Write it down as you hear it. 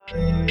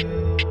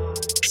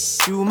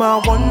You my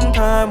one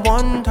time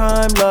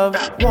love.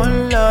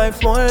 One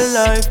life,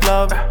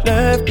 love.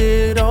 Left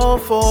it all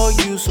for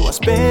you, so I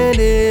spend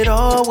it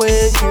all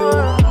with you.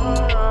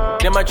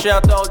 Them a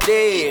chat all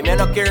day, me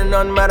not care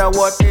none matter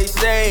what they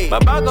say.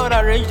 Baba God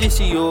arrange this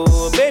yo,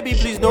 baby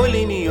please don't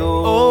leave me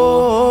yo.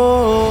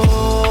 Oh,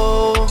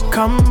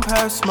 come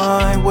past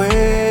my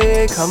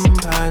way, come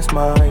past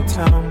my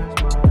town.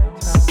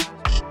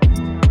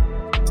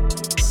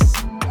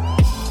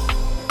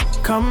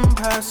 Come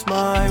past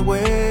my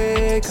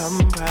way,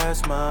 come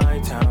past my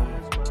town.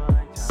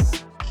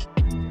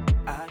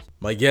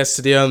 My guest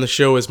today on the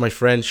show is my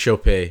friend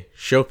Chopé.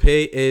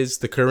 Chopé is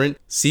the current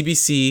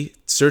CBC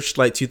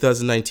Searchlight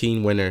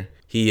 2019 winner.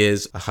 He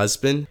is a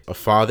husband, a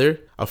father,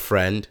 a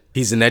friend.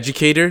 He's an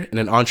educator and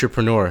an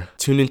entrepreneur.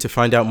 Tune in to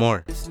find out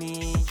more.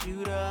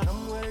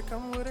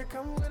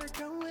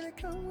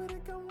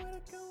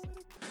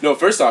 No,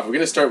 first off, we're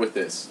going to start with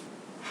this.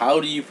 How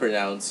do you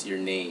pronounce your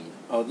name?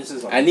 Oh, this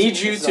is on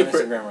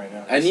Instagram right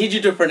now. I need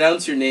you to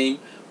pronounce your name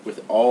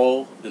with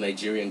all the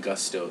Nigerian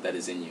gusto that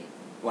is in you.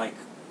 Like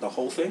the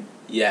whole thing?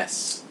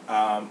 Yes.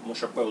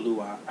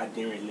 Moshopeoluwa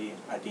Adirili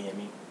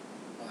Adiyemi.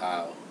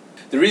 Wow.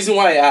 The reason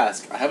why I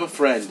ask, I have a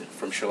friend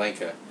from Sri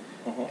Lanka,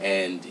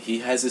 and he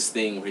has this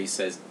thing where he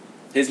says,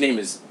 his name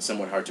is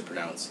somewhat hard to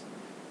pronounce,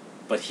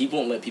 but he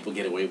won't let people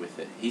get away with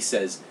it. He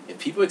says, if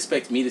people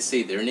expect me to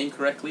say their name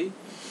correctly,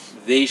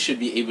 they should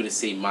be able to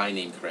say my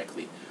name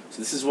correctly. So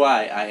this is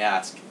why I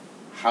ask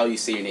how you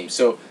say your name.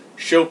 So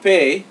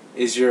Chopé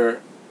is the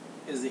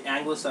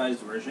anglicized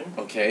version.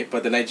 Okay,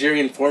 but the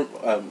Nigerian form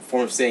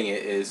of saying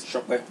it is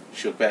Chopé.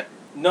 Chopé.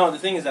 No, the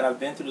thing is that I've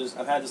been through this.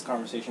 I've had this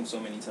conversation so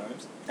many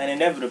times, and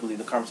inevitably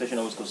the conversation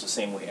always goes the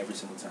same way every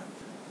single time.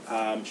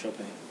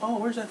 Chopé. Oh,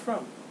 where's that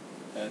from?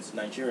 It's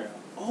Nigeria.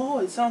 Oh,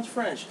 it sounds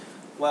French.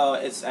 Well,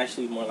 it's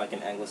actually more like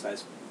an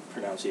anglicized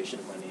pronunciation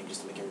of my name,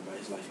 just to make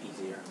everybody's life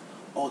easier.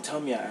 Oh, tell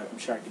me, I'm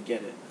sure I could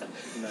get it.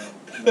 No,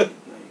 you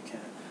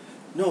can't.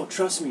 No,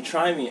 trust me,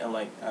 try me. I'm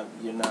like,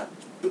 you're not.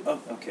 Oh,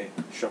 okay,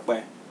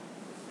 Chopé.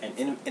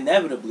 And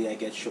inevitably I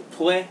get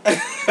Chopé.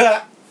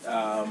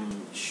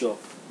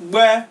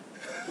 Chopé.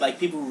 Like,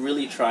 people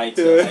really try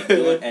to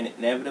do it, and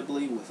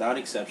inevitably, without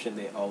exception,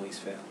 they always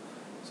fail.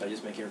 So I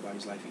just make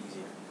everybody's life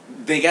easier.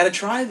 They gotta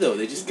try, though.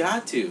 They just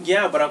got to.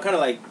 Yeah, but I'm kind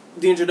of like,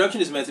 the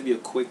introduction is meant to be a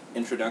quick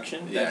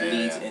introduction that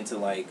leads into,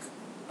 like,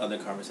 other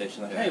conversations.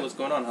 Like, hey, what's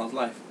going on? How's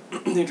life?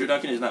 The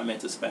introduction is not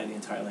meant to span the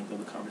entire length of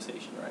the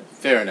conversation, right?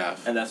 Fair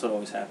enough. And that's what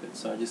always happens.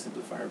 So I just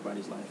simplify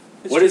everybody's life.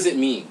 What does it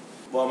mean?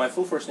 Well, my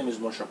full first name is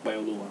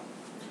Moshopeoluwa.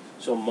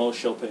 So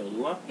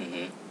Moshopeoluwa,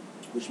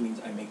 which means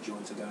I make joy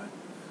to God.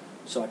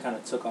 So I kind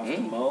of took off the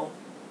Mo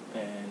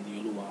and the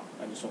Oluwa.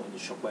 I just went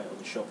with the Chopé, or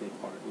the Chopé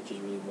part, which is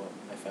really what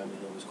my family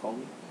always called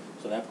me.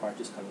 So that part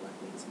just kind of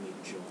like means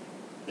make joy.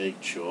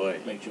 Make joy.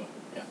 Make joy,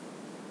 yeah.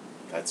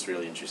 That's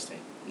really interesting.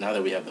 Now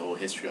that we have the whole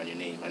history on your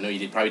name, I know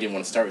you probably didn't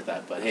want to start with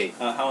that, but hey.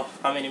 How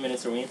many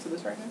minutes are we into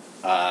this right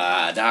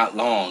now? Not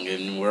long,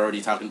 and we're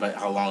already talking about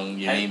how long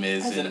your name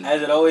is.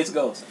 As it always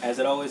goes. As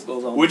it always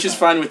goes on. Which is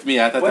fine with me.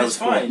 I thought that was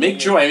cool. Fine. Make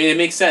joy. I mean, it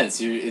makes sense.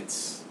 You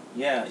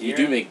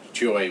do make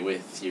joy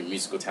with your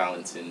musical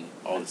talents and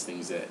all these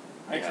things that.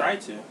 I try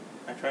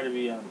to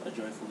be a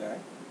joyful guy.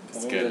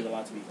 That's good. good. There's a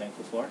lot to be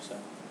thankful for.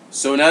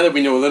 So now that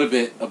we know a little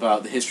bit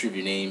about the history of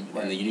your name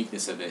and the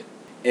uniqueness of it,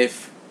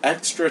 if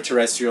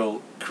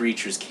extraterrestrial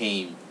creatures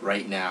came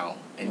right now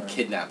and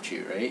kidnapped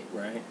you, right?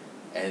 Right.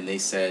 And they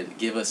said,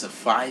 give us a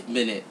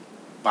 5-minute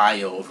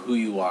bio of who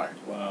you are.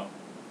 Wow.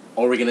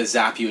 Or we're going to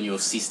zap you and you'll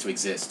cease to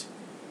exist.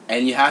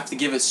 And you have to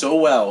give it so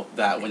well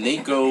that when they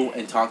go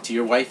and talk to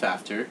your wife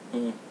after,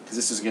 because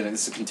this is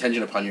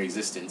contingent upon your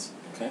existence,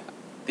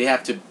 they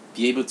have to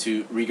be able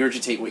to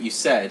regurgitate what you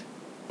said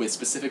with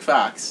specific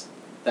facts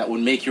that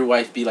would make your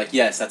wife be like,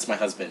 yes, that's my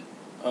husband.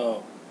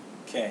 Oh,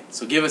 okay.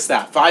 So give us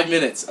that. 5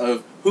 minutes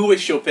of who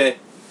is Chopé?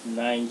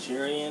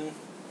 Nigerian,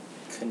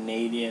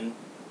 Canadian,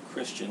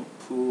 Christian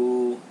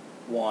who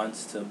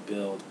wants to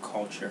build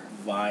culture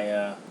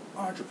via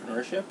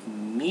entrepreneurship,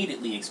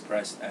 immediately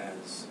expressed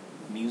as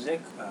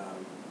music,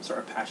 sort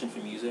of passion for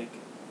music,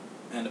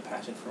 and a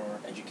passion for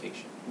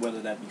education.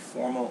 Whether that be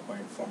formal or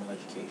informal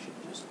education,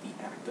 just the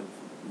act of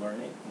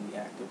learning and the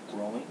act of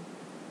growing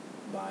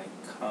by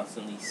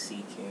constantly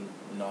seeking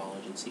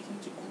knowledge and seeking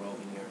to grow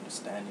in your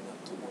understanding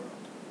of the world.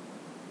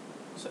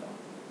 So,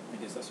 I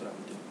guess that's what I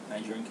would do.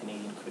 Nigerian,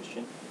 Canadian,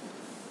 Christian,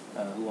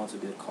 who wants to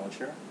build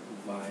culture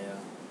via,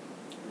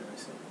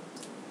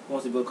 who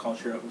wants to build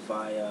culture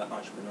via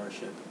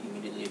entrepreneurship,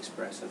 immediately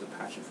expressed as a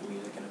passion for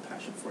music and a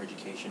passion for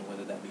education,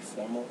 whether that be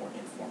formal or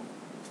informal.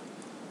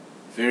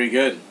 Very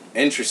good.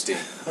 Interesting.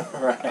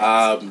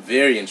 Right.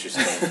 Very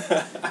interesting.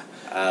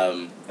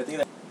 I think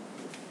that.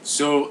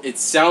 So it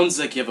sounds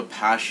like you have a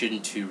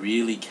passion to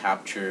really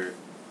capture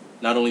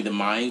not only the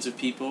minds of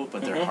people,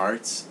 but their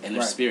hearts and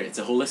their spirit. It's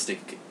a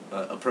holistic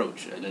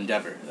approach, an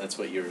endeavor. That's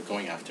what you're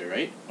going after,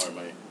 right? Or am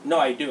I? No,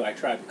 I do. I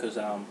try because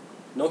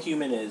no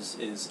human is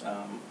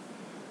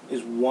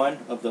is one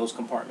of those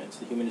compartments.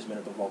 The human is made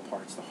up of all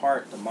parts: the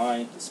heart, the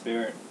mind, the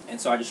spirit. And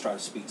so I just try to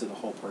speak to the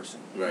whole person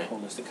in a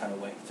holistic kind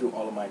of way through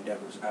all of my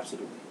endeavors.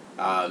 Absolutely.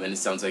 And it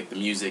sounds like the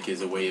music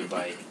is a way of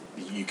like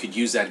you could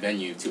use that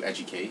venue to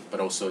educate, but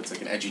also it's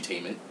like an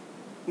edutainment.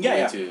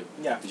 To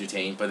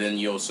entertain, but then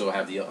you also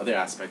have the other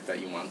aspect that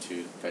you want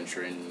to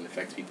venture in and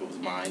affect people's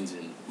minds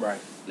and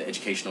the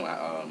educational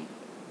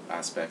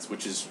aspects,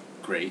 which is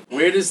great.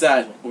 Where's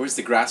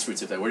the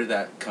grassroots of that? Where did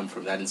that come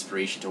from? That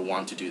inspiration to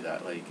want to do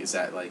that? Like, is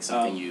that like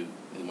something you,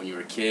 when you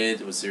were a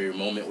kid, was there a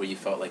moment where you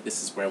felt like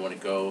this is where I want to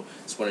go?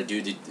 This is what I do.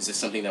 Is this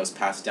something that was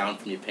passed down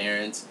from your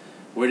parents?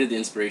 Where did the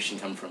inspiration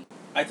come from?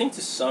 I think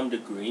to some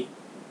degree,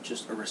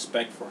 just a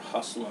respect for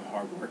hustle and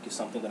hard work is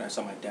something that I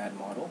saw my dad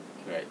model.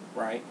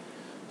 Right.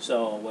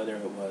 So whether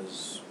it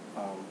was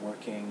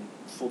working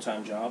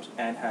full-time jobs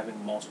and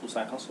having multiple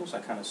side hustles, I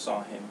kind of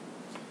saw him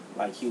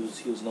like he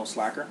was no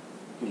slacker.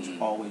 He was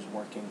always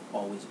working,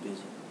 always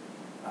busy,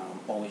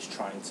 always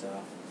trying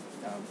to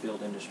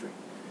build industry.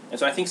 And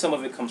so I think some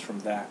of it comes from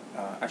that.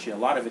 Actually, a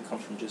lot of it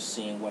comes from just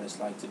seeing what it's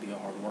like to be a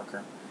hard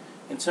worker.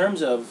 In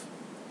terms of,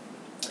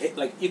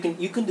 you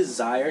can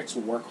desire to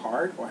work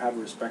hard or have a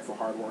respect for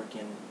hard work,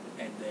 and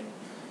then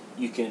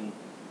you can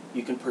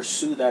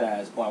pursue that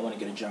as, I want to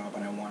get a job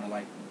and I want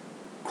to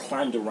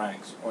climb the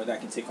ranks, or that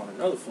can take on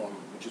another form,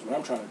 which is what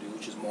I'm trying to do,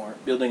 which is more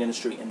building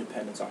industry,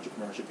 independence,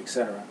 entrepreneurship,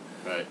 etc.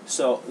 Right.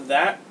 So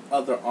that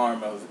other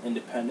arm of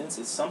independence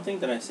is something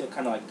that I see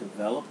kind of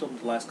developed over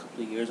the last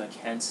couple of years. I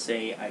can't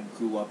say I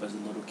grew up as a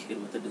little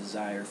kid with a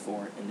desire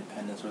for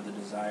independence or the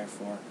desire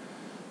for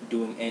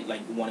doing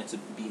wanting to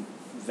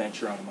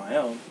venture on my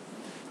own.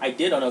 I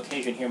did on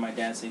occasion hear my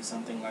dad say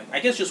something I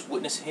guess just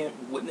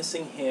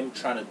witnessing him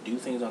trying to do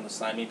things on the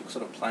side, maybe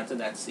sort of planted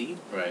that seed.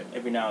 Right.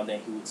 Every now and then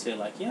he would say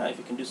if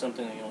you can do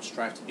something,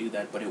 strive to do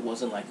that. But it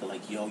wasn't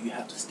you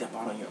have to step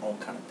out on your own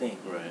kind of thing.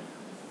 Right.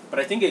 But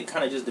I think it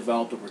kind of just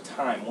developed over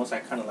time. Once I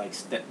kind of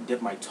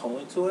dipped my toe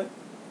into it,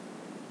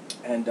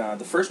 and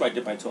the first way I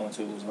dipped my toe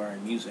into it was via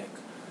music.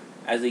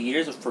 As the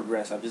years have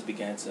progressed, I've just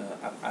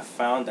I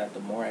found that the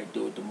more I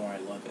do it, the more I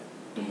love it.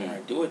 The more I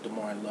do it, the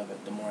more I love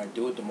it. The more I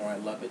do it, the more I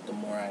love it. The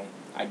more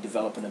I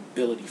develop an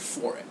ability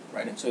for it,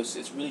 right? And so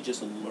it's really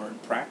just a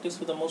learned practice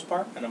for the most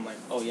part. And I'm like,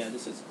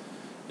 this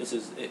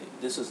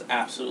is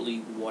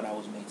absolutely what I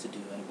was made to do.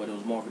 But it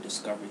was more of a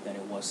discovery than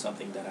it was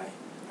something that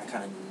I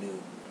kind of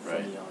knew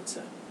from the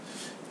onset.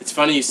 It's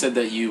funny you said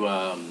that you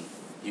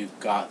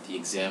got the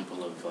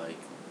example of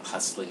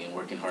hustling and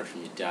working hard from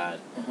your dad.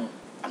 Mm-hmm.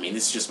 I mean,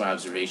 this is just my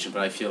observation,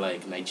 but I feel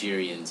like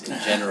Nigerians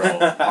in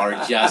general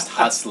are just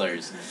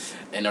hustlers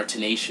and are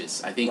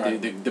tenacious. I think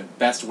the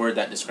best word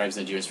that describes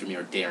Nigerians for me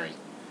are daring.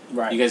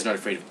 Right. You guys are not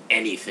afraid of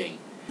anything.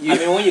 I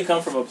mean, when you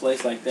come from a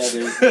place like that,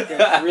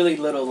 there's really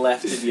little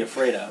left to be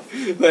afraid of.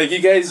 You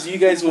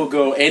guys will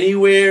go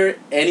anywhere,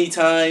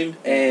 anytime,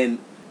 and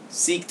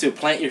seek to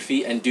plant your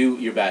feet and do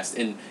your best.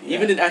 And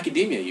even in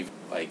academia,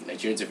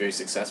 Nigerians are very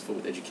successful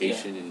with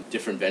education and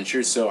different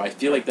ventures. So I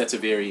feel like it's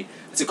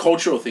a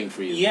cultural thing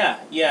for you. Yeah,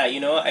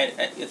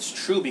 it's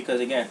true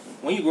because again,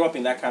 when you grow up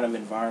in that kind of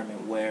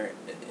environment where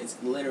it's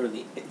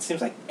literally, it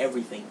seems like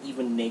everything,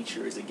 even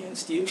nature, is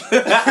against you.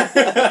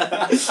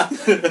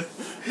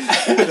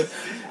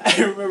 I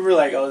remember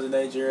I was in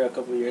Nigeria a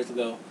couple of years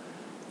ago,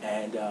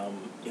 and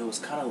it was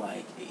kind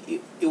of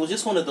it was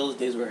just one of those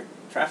days where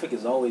traffic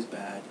is always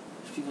bad,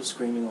 people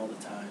screaming all the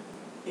time.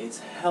 It's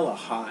hella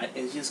hot.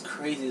 It's just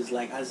crazy. It's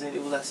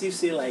it was as if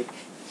say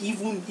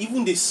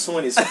even the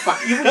sun is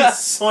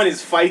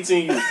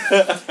fighting you.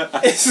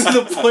 It's to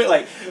the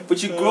point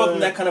but you grow up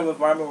in that kind of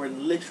environment where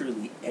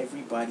literally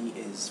everybody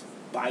is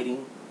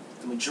fighting.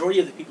 The majority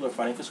of the people are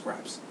fighting for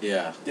scraps.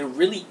 Yeah. There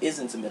really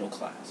isn't a middle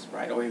class,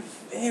 right? Or a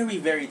very,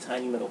 very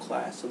tiny middle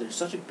class. So there's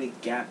such a big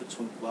gap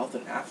between wealth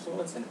and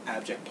affluence and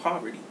abject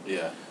poverty.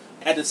 Yeah.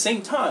 At the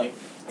same time,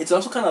 it's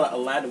also kind of a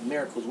land of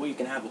miracles where you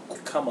can have a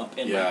come up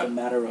in a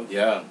matter of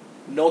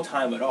no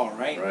time at all,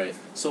 right? Right.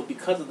 So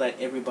because of that,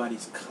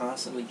 everybody's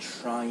constantly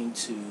trying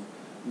to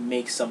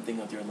make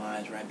something of their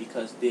lives, right?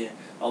 Because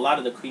a lot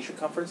of the creature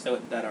comforts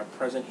that are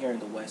present here in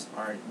the West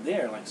aren't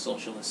there, like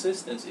social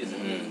assistance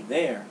isn't really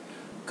there.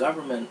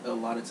 Government a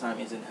lot of time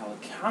isn't held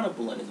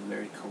accountable and is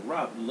very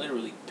corrupt,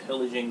 literally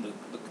pillaging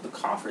the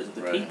coffers of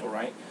the people,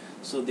 right?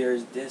 So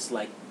there's this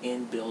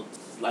inbuilt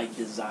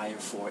desire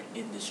for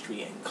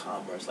industry and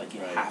commerce.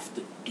 You have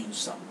to do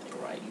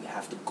something, right? You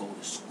have to go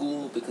to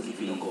school, because if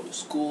you don't go to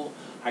school,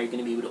 how are you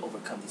going to be able to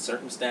overcome these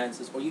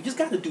circumstances? Or you just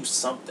got to do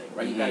something,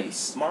 right? You got to be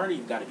smarter,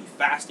 you've got to be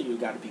faster, you've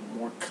got to be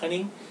more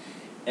cunning.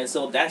 And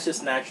so that's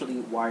just naturally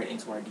wired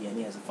into our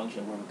DNA as a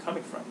function of where we're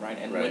coming from, right?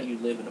 And when you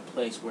live in a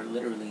place where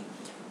literally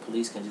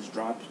police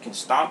can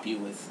stop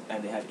you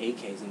and they have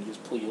AKs and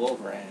just pull you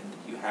over and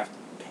you have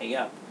to pay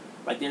up.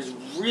 There's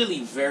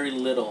really very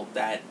little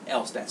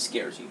else that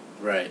scares you.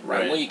 Right.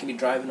 When you can be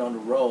driving on the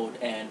road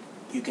and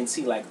you can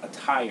see a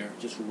tire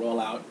just roll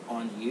out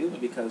on you,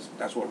 because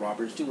that's what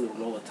robbers do. They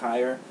roll a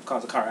tire,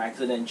 cause a car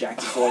accident, jack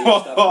all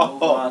your stuff, and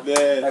move on.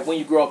 Man. When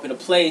you grow up in a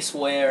place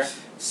where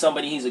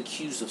somebody is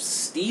accused of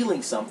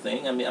stealing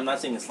something, I mean, I'm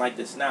not saying it's like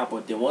this now,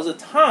 but there was a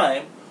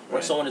time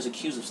Or someone is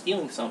accused of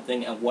stealing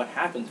something, and what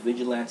happens?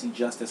 Vigilante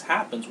justice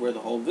happens, where the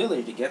whole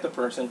village, they get the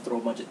person, throw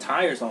a bunch of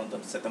tires on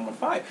them, set them on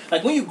fire.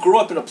 Like, when you grow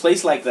up in a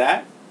place like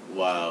that,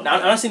 wow. Now,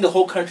 I'm not saying the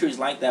whole country is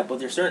like that, but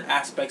there's certain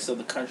aspects of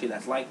the country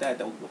that's like that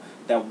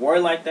were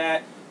like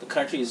that. The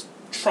country is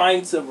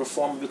trying to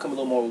reform and become a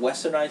little more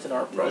westernized in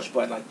our approach,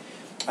 but, like,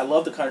 I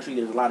love the country.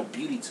 There's a lot of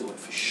beauty to it,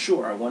 for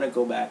sure. I want to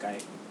go back.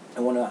 I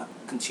want to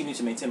continue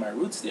to maintain my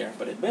roots there,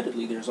 but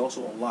admittedly, there's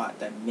also a lot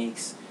that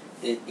makes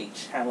it a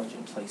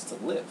challenging place to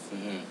live.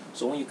 Mm-hmm.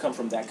 So when you come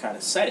from that kind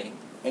of setting,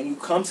 and you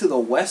come to the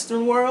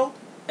Western world,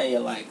 and you're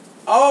like,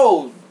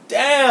 oh,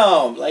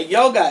 damn, like,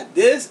 y'all got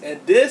this,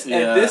 and this, and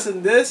this,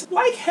 and this.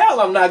 Like,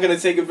 hell, I'm not going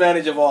to take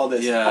advantage of all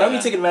this. Yeah. I don't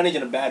mean take advantage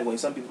in a bad way.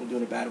 Some people do it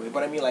in a bad way.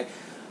 But I mean, like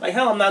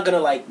hell, I'm not going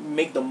to, like,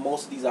 make the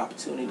most of these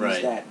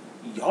opportunities that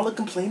y'all are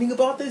complaining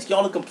about this?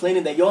 Y'all are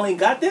complaining that y'all ain't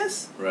got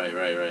this? Right.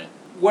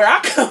 Where I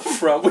come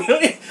from, we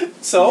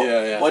don't.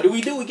 So, what do?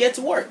 We get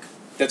to work.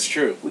 That's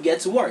true. We get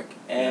to work,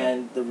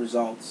 and the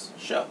results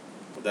show.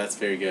 Well, that's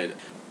very good.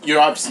 You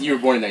were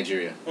born in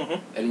Nigeria.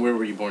 Mm-hmm. And where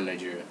were you born in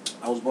Nigeria?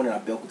 I was born in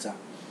Abeokuta.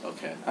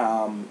 Okay.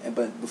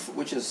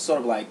 Which is sort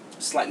of like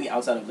slightly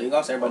outside of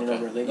Lagos. Everybody knows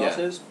where Lagos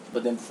is.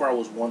 But then before I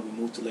was 1, we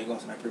moved to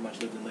Lagos, and I pretty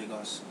much lived in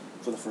Lagos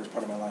for the first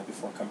part of my life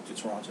before coming to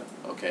Toronto.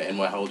 Okay, and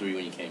how old were you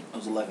when you came? I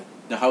was 11.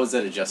 Now, how was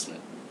that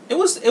adjustment? It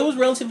was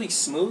relatively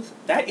smooth.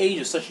 That age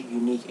is such a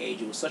unique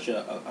age. It was such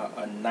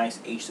a nice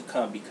age to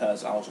come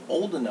because I was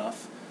old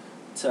enough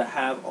to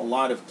have a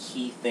lot of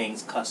key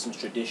things, customs,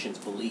 traditions,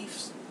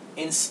 beliefs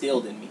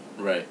instilled in me.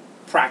 Right.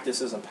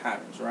 Practices and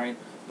patterns, right?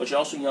 But you're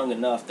also young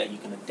enough that you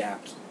can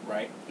adapt,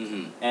 right?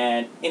 Mm-hmm.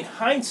 And in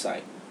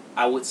hindsight,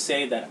 I would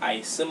say that I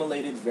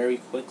assimilated very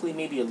quickly,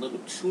 maybe a little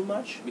too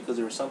much, because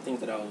there were some things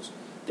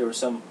there were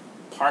some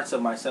parts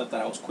of myself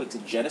that I was quick to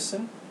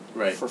jettison.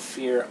 Right. For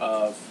fear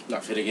of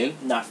not fitting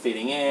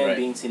in, right.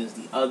 Being seen as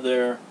the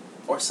other,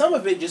 or some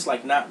of it just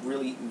like not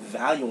really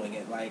valuing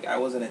it. Like I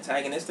wasn't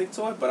antagonistic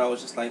to it, but I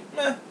was just like,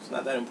 it's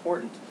not that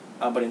important.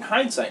 But in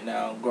hindsight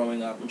now,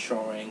 growing up,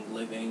 maturing,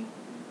 living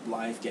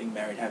life, getting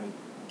married, having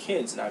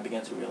kids, and I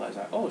began to realize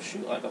that, oh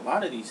shoot, like a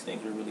lot of these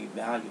things are really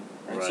valued.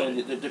 Right? So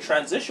the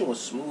transition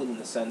was smooth in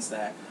the sense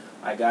that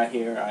I got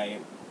here, I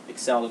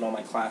excelled in all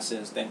my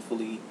classes,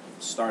 thankfully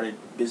started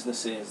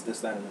businesses, this,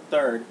 that, and the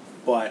third.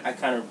 But I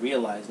kind of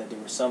realized that there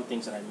were some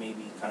things that I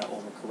maybe kind of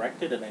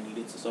overcorrected, and I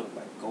needed to sort of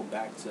like go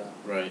back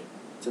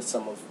to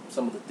some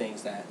of the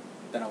things that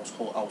I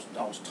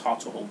was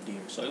taught to hold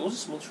dear. So it was a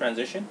smooth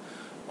transition,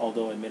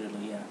 although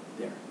admittedly,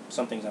 there are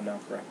some things I'm now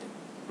correcting.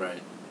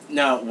 Right.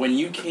 Now, when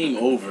you came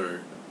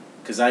over,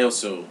 because I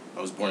was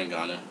born in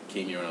Ghana,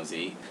 came here when I was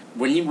 8.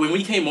 When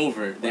we came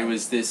over, there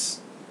was this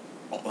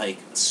like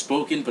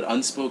spoken but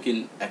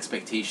unspoken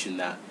expectation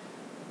that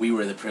we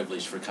were the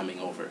privileged for coming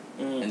over.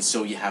 And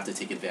so you have to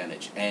take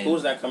advantage. And who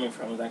was that coming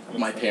from?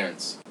 My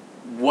parents.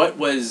 What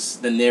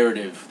was the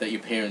narrative that your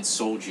parents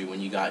sold you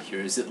when you got here?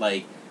 Is it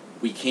like,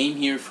 we came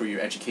here for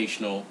your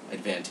educational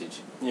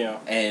advantage? Yeah.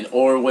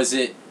 Or was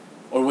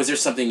there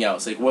something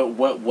else? Like,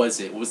 what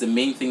was it? What was the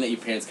main thing that your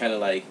parents kind of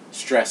like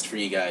stressed for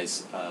you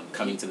guys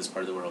coming to this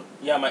part of the world?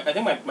 Yeah, I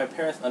think my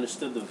parents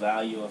understood the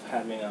value of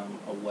having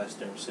a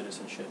Western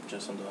citizenship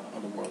just on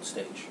the world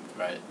stage.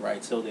 Right.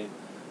 Right. So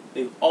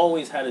they've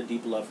always had a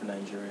deep love for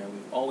Nigeria.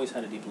 We've always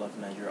had a deep love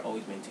for Nigeria,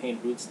 always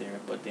maintained roots there,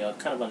 but they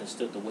kind of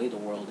understood the way the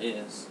world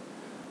is.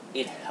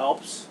 It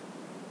helps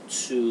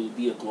to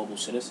be a global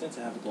citizen,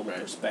 to have a global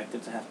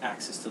perspective, to have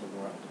access to the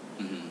world.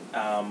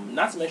 Mm-hmm.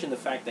 Not to mention the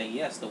fact that,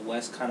 yes, the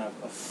West kind of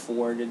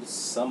afforded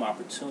some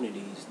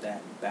opportunities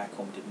that back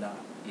home did not,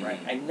 right?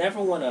 I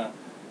never want to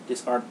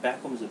discard,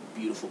 back home is a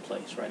beautiful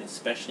place, right?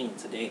 Especially in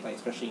today, like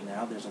especially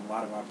now, there's a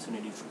lot of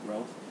opportunity for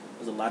growth.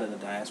 There's a lot of the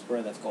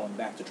diaspora that's going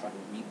back to try to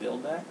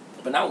rebuild that.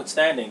 But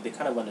notwithstanding, they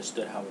kind of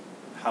understood how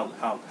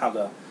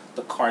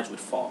the cards would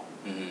fall.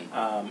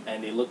 Mm-hmm.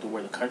 And they looked at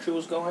where the country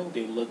was going.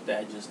 They looked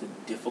at just the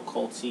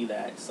difficulty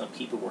that some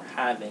people were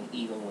having,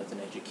 even with an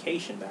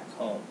education back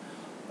home,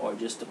 or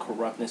just the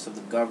corruptness of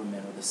the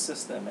government or the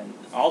system. And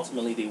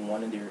ultimately, they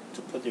wanted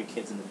to put their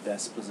kids in the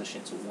best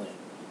position to win.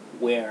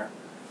 Where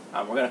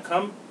we're going to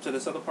come to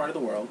this other part of the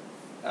world.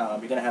 You're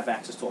going to have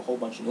access to a whole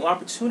bunch of new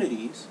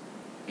opportunities.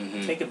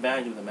 Mm-hmm. Take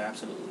advantage of them,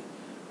 absolutely.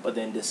 But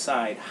then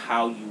decide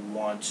how you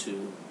want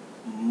to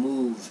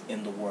move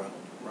in the world,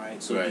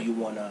 right? So do you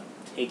want to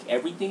take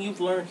everything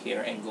you've learned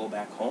here and go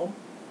back home?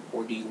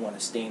 Or do you want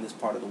to stay in this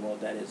part of the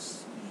world that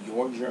is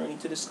your journey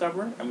to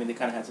discover? I mean, they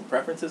kind of had some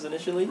preferences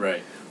initially.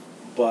 Right.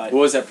 But what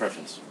was that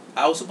preference?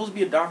 I was supposed to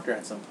be a doctor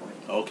at some point.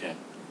 Okay.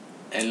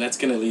 And that's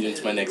going to lead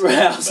into my next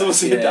question. I was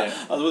supposed to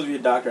be a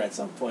doctor at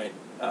some point.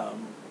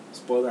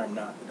 Spoiler, I'm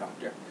not a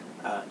doctor.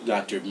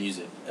 Doctor of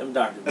music. I'm a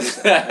doctor of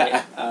music.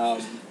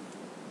 Right?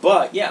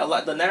 But yeah,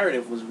 the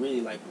narrative was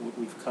really like,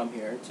 we've come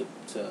here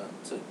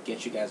to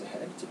get you guys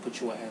ahead, to put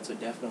you ahead. So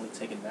definitely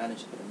take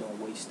advantage of it and don't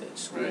waste it.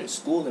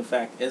 School, in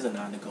fact, is a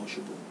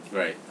non-negotiable.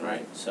 Right.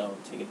 So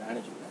take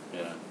advantage of that.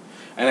 Yeah,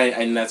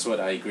 and that's what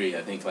I agree.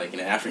 I think like in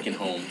an African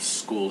home,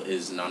 school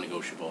is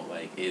non-negotiable.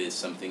 Like it is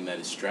something that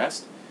is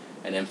stressed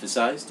and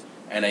emphasized.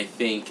 And I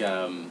think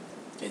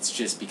it's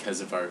just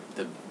because of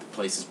the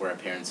places where our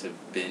parents have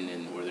been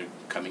and where they're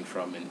coming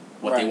from and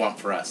what they want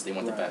for us. They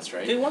want the best,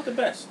 right? They want the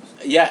best.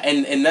 Yeah,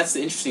 and that's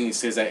the interesting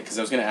thing because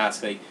I was going to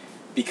ask, like,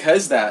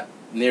 because that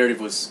narrative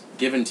was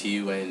given to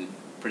you and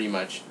pretty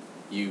much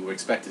you were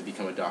expected to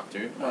become a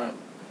doctor,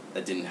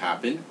 that didn't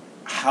happen.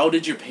 How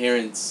did your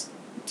parents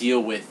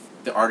deal with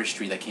the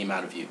artistry that came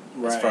out of you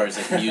as far as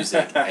like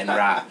music and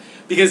rap?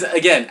 Because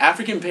again,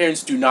 African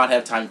parents do not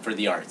have time for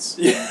the arts.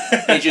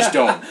 They just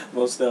don't.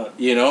 Most don't.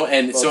 You know,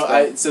 and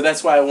so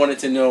that's why I wanted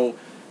to know,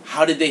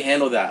 how did they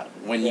handle that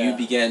when you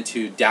began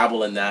to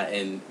dabble in that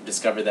and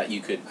discover that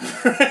you could,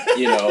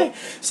 you know?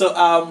 So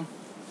I'm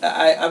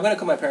gonna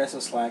cut my parents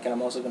some slack, and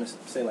I'm also gonna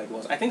say like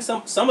I think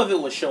some of it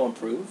was show and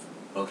prove.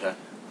 Okay.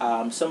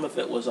 Some of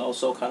it was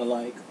also kind of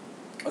like,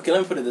 okay,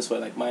 let me put it this way.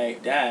 Like, my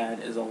dad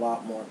is a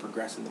lot more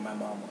progressive than my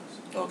mom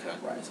was. Okay.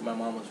 Right? So my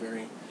mom was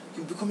very,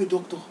 you become a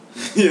doctor.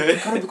 Yeah. You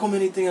can't become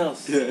anything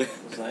else. Yeah. It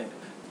was like,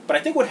 but I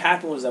think what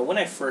happened was that when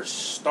I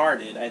first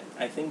started,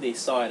 I think they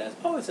saw it as,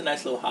 oh, it's a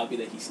nice little hobby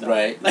that he started.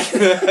 Right.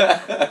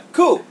 Like,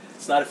 cool.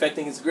 It's not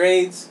affecting his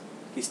grades.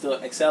 He's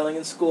still excelling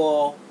in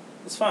school.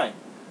 It's fine.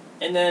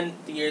 And then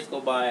the years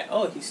go by.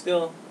 Oh, he's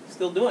still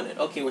doing it.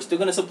 Okay, we're still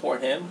going to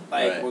support him.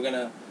 Like, we're going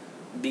to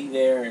be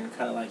there and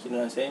kind of like, you know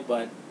what I'm saying?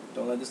 But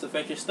don't let this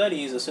affect your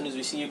studies. As soon as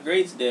we see your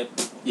grades dip,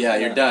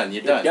 you're done.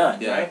 You're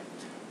done. Yeah. Right?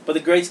 But the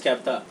grades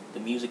kept up. The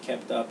music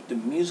kept up. The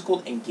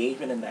musical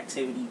engagement and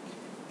activity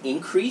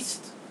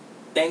increased,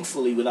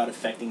 thankfully, without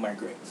affecting my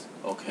grades.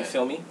 Okay. You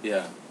feel me?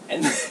 Yeah.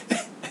 And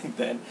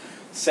then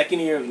second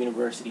year of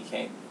university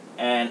came.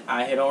 And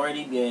I had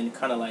already been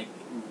kind of like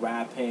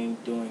rapping,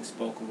 doing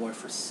spoken word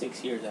for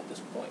 6 years at this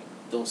point.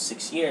 Those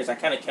 6 years, I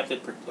kind of kept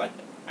it,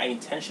 I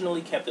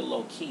intentionally kept it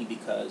low key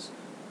because,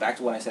 back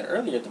to what I said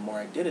earlier, the more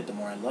I did it, the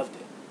more I loved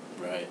it.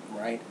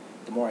 Right?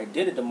 The more I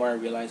did it, the more I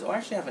realized, I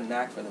actually have a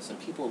knack for this and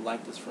people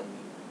like this from me.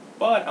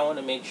 But I want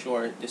to make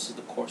sure this is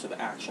the course of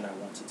action I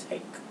want to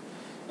take.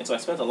 And so I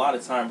spent a lot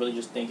of time really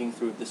just thinking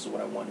through if this is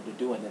what I wanted to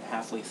do. And then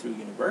halfway through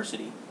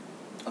university,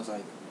 I was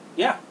like,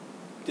 yeah,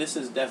 this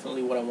is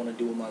definitely what I want to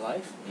do with my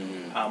life.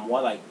 Mm-hmm.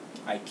 While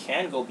I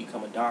can go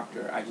become a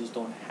doctor, I just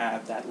don't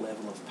have that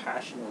level of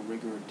passion or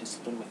rigor or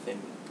discipline within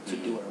me to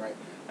do it, right?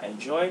 I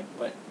enjoy it,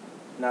 but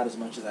not as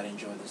much as I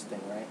enjoy this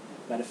thing, right?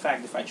 Matter of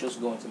fact, if I chose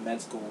to go into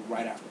med school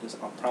right after this,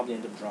 I'll probably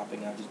end up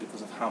dropping out just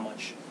because of how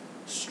much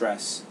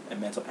stress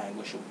and mental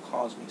anguish it would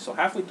cause me. So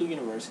halfway through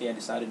university, I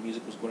decided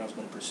music was what I was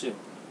going to pursue.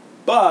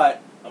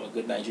 But I'm a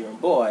good Nigerian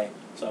boy,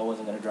 so I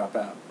wasn't going to drop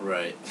out.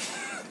 Right.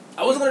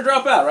 I wasn't going to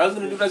drop out, right? I was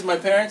going to do that to my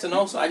parents, and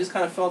also I just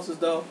kind of felt as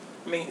though,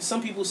 I mean,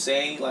 some people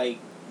say, like,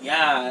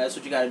 yeah, that's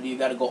what you got to do. You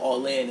got to go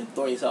all in and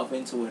throw yourself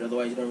into it.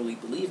 Otherwise, you don't really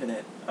believe in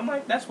it. I'm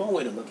like, that's one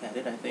way to look at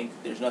it. I think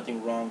there's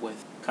nothing wrong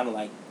with kind of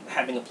like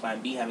having a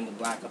plan B, having a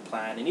backup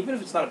plan. And even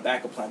if it's not a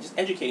backup plan, just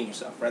educating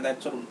yourself, right?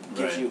 That sort of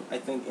gives you, I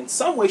think, in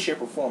some way,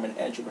 shape, or form, an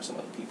edge over some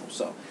other people.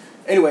 So,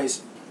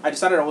 anyways, I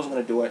decided I wasn't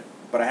going to do it.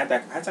 But I had to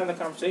have that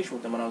conversation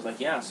with them, and I was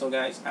like, yeah, so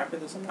guys, after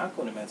this, I'm not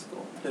going to med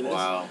school. After this,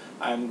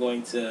 I'm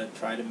going to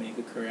try to make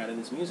a career out of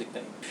this music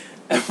thing.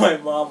 And my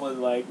mom was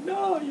like,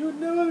 no, you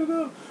would never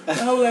go. And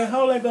I was like,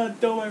 how am I going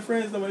to tell my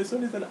friends that my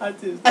son is an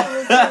artist? My son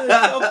is a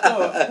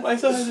doctor. My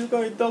son is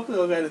becoming a doctor,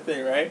 kind of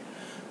thing, right?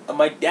 And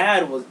my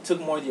dad took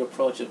more the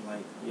approach of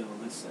like, yo,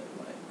 listen,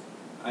 like,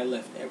 I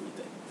left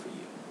everything for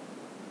you.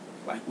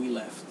 Like, we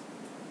left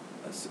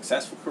a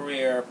successful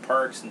career,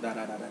 perks, and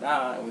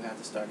da-da-da-da-da, and we had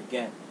to start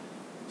again.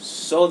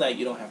 So that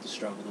you don't have to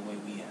struggle the way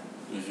we have.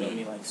 You feel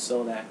me? Like,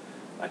 so that,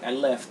 like, I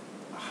left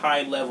a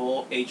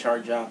high-level HR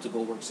job to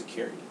go work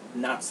security.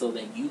 Not so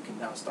that you can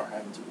now start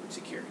having to work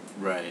security.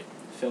 Right.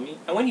 You feel me?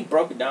 And when he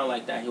broke it down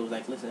like that, he was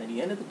like, listen, at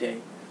the end of the day,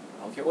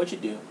 I don't care what you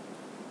do.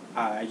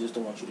 I just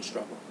don't want you to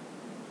struggle.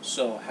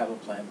 So have a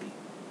plan B.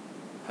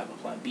 Have a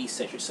plan B.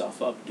 Set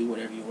yourself up. Do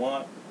whatever you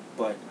want.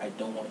 But I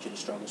don't want you to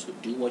struggle. So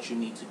do what you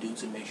need to do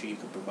to make sure you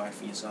can provide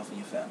for yourself and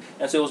your family.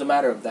 And so it was a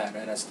matter of that,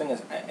 right?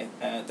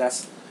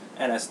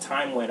 And as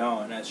time went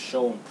on, as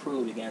show and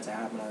prove began to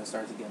happen, I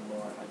started to get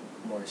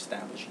more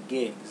established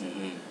gigs,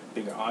 and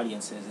bigger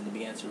audiences, and they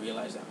began to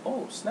realize that,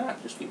 oh snap,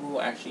 there's people who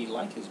actually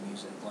like his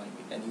music,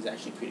 and he's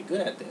actually pretty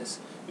good at this.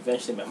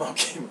 Eventually, my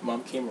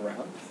mom came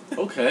around.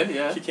 Okay,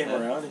 yeah. She came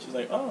around and she was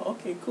like, oh,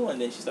 okay, cool. And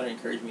then she started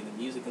encouraging me in the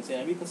music and saying,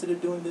 have you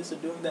considered doing this or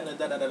doing that, and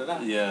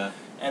da-da-da-da-da. Yeah.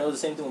 And it was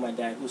the same thing with my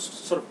dad, who was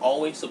sort of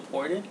always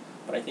supported.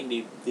 But I think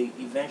they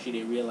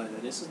eventually realized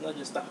that this is not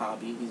just a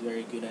hobby. He's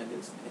very good at it.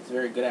 He's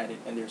very good at it,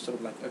 and there's sort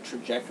of like a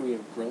trajectory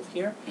of growth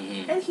here.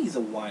 And he's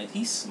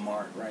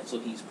smart, right? So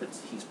he's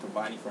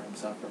providing for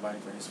himself,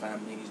 providing for his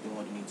family, and he's doing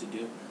what he needs to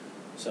do.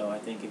 So I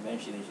think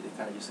eventually they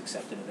kind of just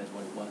accepted it as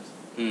what it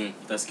was.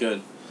 That's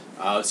good.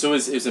 So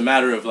it was a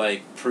matter of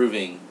like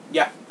proving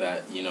that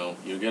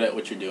you're good at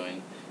what you're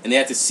doing, and they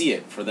had to see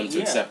it for them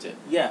to accept it.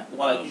 Yeah,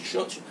 well, you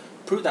should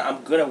prove that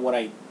I'm good at what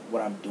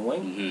I'm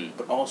doing,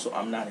 but also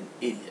I'm not an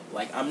idiot.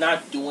 Like, I'm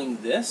not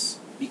doing this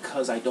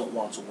because I don't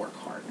want to work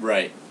hard.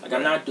 Right. Like,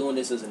 I'm not doing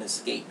this as an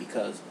escape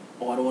because,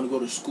 I don't want to go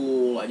to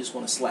school, I just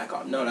want to slack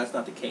off. No, that's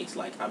not the case.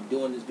 Like, I'm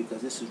doing this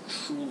because this is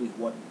truly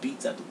what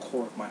beats at the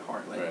core of my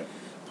heart. Like,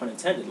 pun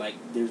intended. Like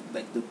there's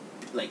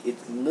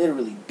it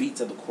literally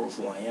beats at the core of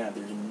who I am.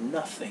 There's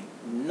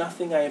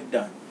nothing I have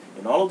done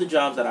in all of the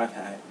jobs that I've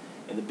had,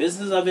 in the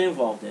business I've been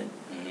involved in,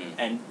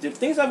 and the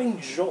things I've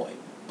enjoyed.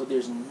 But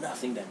there's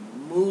nothing that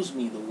moves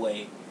me the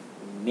way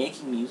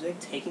making music,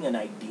 taking an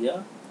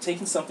idea,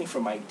 taking something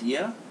from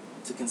idea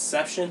to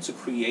conception to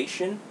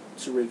creation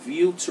to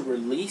review to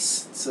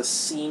release to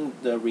seeing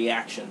the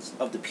reactions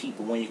of the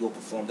people when you go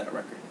perform that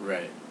record.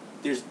 Right.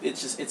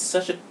 It's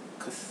such a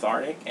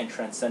cathartic and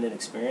transcendent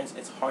experience.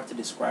 It's hard to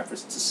describe to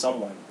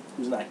someone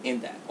who's not in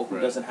that or who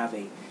doesn't have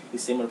a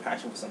similar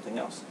passion for something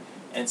else.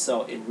 And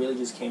so it really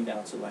just came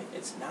down to like,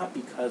 it's not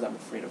because I'm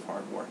afraid of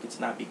hard work. It's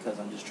not because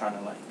I'm just trying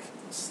to like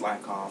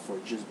slack off or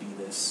just be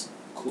this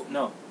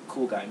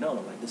cool guy. No,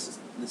 like this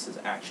is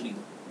actually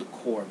the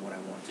core of what I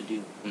want to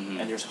do.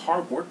 And there's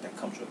hard work that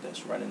comes with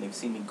this, right? And they've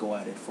seen me go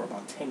at it for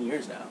about 10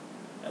 years now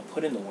and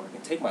put in the work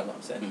and take my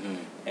lumps and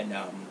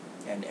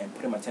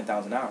put in my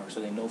 10,000 hours, so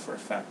they know for a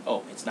fact,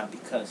 oh, it's not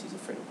because he's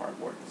afraid of hard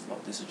work. No,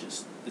 this is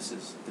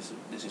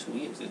who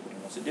he is. This is what he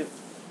wants to do.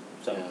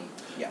 So,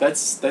 yeah.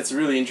 That's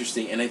really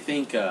interesting, and I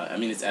think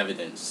it's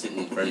evident sitting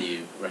in front of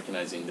you,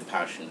 recognizing the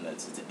passion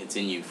it's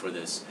in you for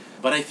this.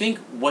 But I think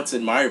what's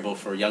admirable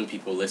for young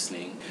people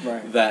listening,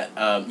 that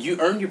you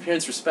earned your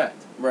parents'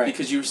 respect,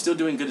 because you were still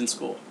doing good in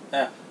school.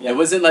 Yeah. It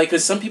wasn't like,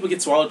 because some people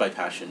get swallowed by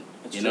passion,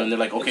 It's you true. know, and they're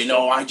like, okay,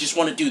 no, I just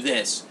want to do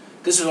this.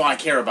 This is all I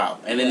care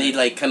about. And then they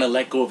like kind of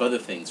let go of other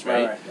things,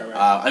 right?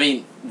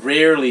 Right.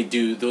 Rarely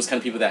do those kind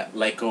of people that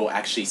let go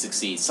actually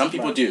succeed. Some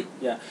people do.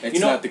 Yeah. It's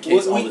not the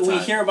case all the time. We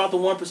hear about the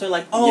 1%,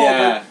 like,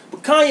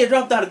 but Kanye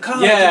dropped out of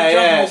college and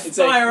dropped the most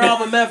fire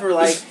album ever,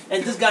 like,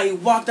 and this guy, he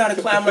walked out of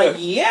class. I'm like,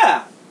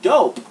 yeah,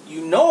 dope.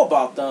 You know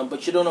about them,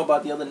 but you don't know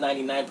about the other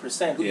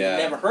 99% who you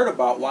never heard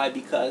about. Why?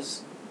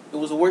 Because it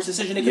was the worst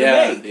decision they could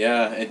have made.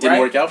 Yeah, it didn't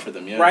work out for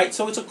them, Right?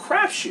 So it's a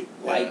crapshoot.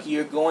 Like,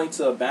 you're going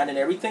to abandon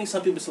everything.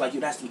 Some people say, like,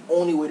 that's the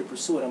only way to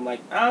pursue it. I'm like,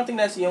 I don't think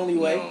that's the only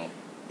way. No.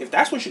 If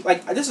that's what you...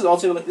 Like, this is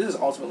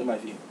ultimately my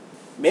view.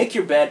 Make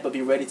your bed, but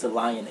be ready to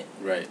lie in it.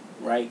 Right.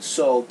 Right?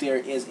 So there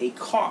is a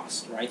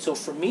cost, right? So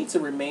for me to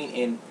remain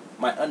in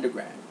my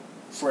undergrad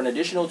for an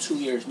additional 2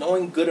 years,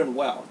 knowing good and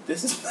well,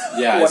 this is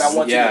what I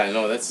want to do. Yeah,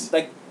 no, that's...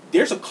 Like,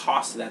 there's a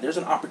cost to that. There's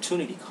an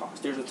opportunity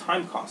cost. There's a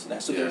time cost to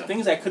that. So there are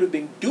things I could have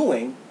been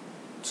doing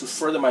to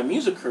further my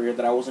music career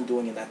that I wasn't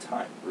doing in that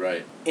time.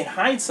 Right. In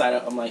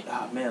hindsight, I'm like,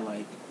 man,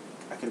 like,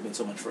 I could have been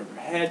so much further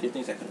ahead. There are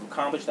things I could have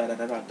accomplished,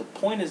 The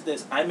point is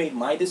this, I made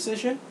my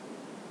decision,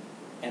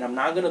 and I'm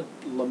not going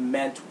to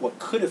lament what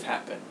could have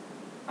happened.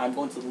 I'm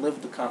going to live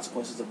with the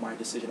consequences of my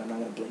decision. I'm not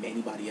going to blame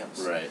anybody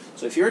else. Right.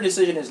 So if your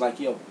decision is like,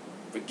 yo,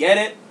 forget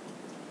it,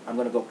 I'm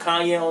going to go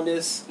Kanye on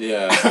this.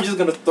 Yeah. I'm just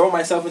going to throw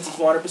myself into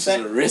 200%. It's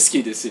a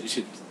risky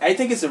decision. I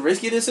think it's a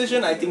risky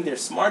decision. I think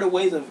there's smarter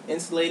ways of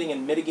insulating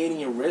and mitigating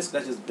your risk.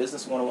 That's just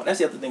business 101. That's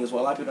the other thing as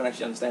well. A lot of people don't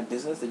actually understand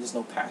business. They just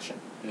know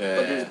passion. Yeah.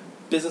 But there's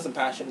business and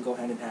passion go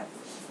hand in hand.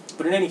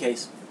 But in any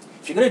case,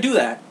 if you're going to do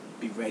that,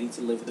 be ready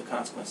to live with the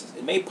consequences.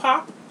 It may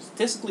pop.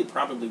 Statistically,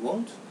 probably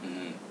won't.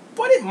 Mm-hmm.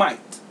 But it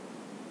might.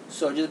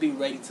 So just be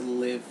ready to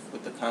live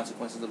with the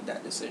consequences of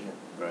that decision.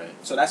 Right.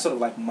 So that's sort of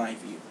like my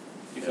view.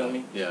 You feel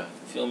me? Yeah.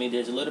 Feel me?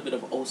 There's a little bit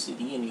of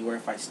OCD in me where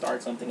if I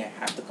start something, I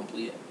have to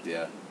complete it.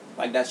 Yeah.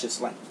 Like, that's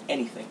just like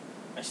anything.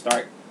 I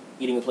start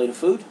eating a plate of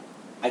food,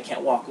 I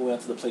can't walk away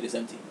until the plate is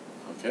empty.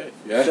 Okay.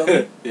 Yeah. Feel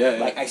me? Yeah.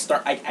 Like, I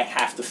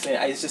have to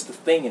finish. It's just a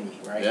thing in me,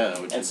 right? Yeah,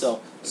 which is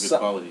a good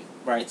quality.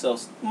 Right, so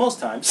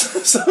most times.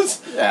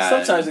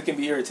 Sometimes it can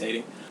be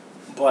irritating.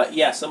 But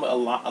yeah, a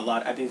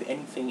lot. I think if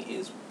anything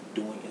is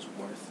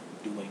worth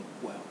doing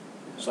well.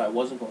 So I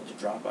wasn't going to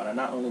drop out. And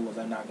not only was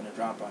I not going to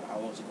drop out, I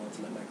wasn't going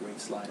to let my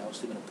grades slide. I was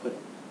still going to put in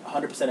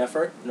 100%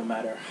 effort, no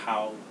matter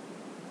how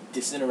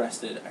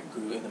disinterested I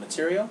grew in the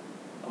material.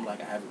 I'm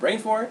like, I have a brain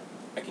for it.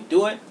 I can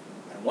do it.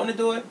 I want to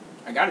do it.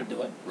 I got to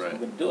do it. So I'm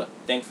going to do it.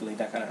 Thankfully,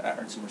 that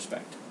earned some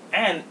respect.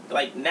 And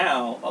like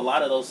now, a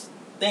lot of those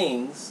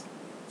things,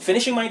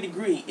 finishing my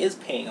degree is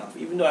paying off.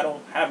 Even though I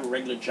don't have a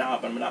regular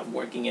job, I'm not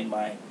working in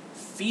my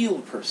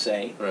field per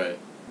se. Right.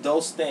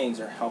 Those things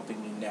are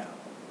helping me now.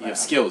 You have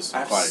skills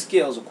acquired. I have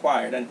skills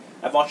acquired, and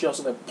I've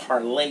also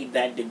parlayed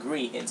that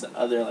degree into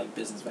other like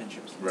business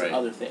ventures, into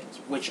other things,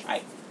 which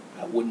I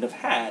wouldn't have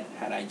had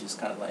I just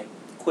kind of like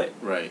quit.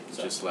 Right.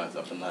 So. Just left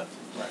up and left.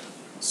 Right.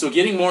 So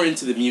getting more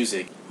into the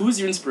music, who was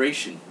your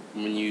inspiration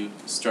when you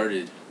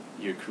started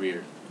your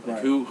career? Like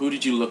who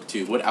did you look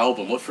to?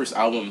 What first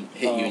album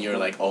hit you and you're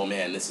like, oh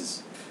man, this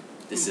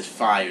is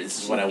fire.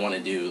 This is what I want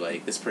to do.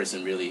 Like this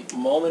person really.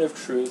 Moment of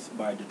Truth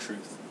by The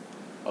Truth.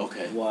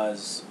 Okay.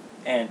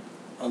 And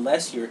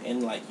unless you're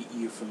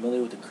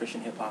familiar with the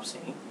Christian hip hop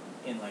scene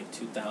in like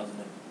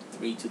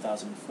 2003,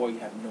 2004, you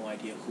have no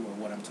idea who or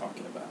what I'm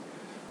talking about.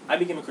 I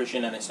became a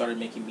Christian and I started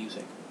making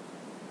music.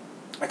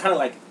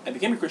 I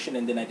became a Christian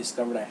and then I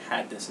discovered I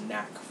had this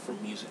knack for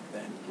music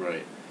then.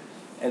 Right.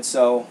 And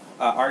so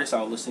artists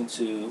I was listening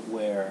to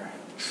were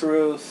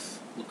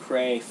Truth,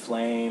 Lecrae,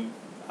 Flame,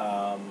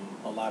 a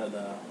lot of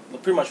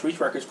pretty much Reach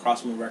Records,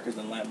 Crosswind Records,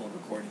 and Lambo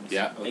Recordings.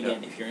 Yeah. Okay.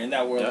 Again, if you're in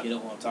that world, you know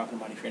who I'm talking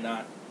about. If you're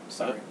not,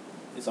 sorry.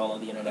 It's all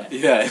on the internet.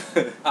 Yeah.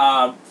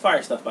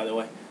 Fire stuff, by the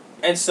way.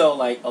 And so,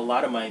 like, a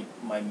lot of my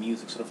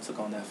music sort of took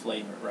on that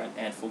flavor, right?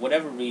 And for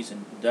whatever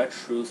reason, The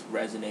Truth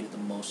resonated the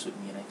most with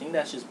me. And I think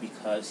that's just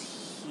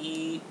because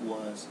he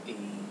was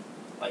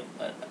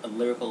a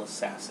lyrical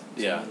assassin.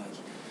 Yeah. Like,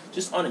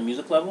 just on a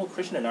music level,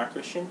 Christian and not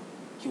Christian,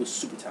 he was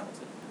super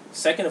talented.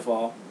 Second of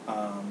all,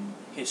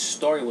 his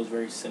story was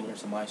very similar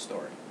to my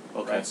story.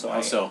 Okay. Right?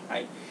 So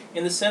I,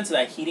 in the sense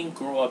that he didn't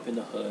grow up in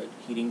the hood.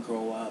 He didn't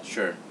grow up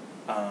Sure.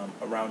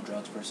 Around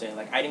drugs per se.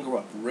 Like, I didn't grow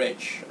up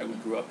rich. I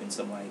grew up in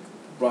some like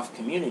rough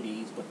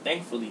communities, but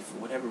thankfully for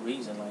whatever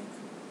reason, like,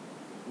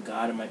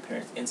 God and my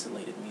parents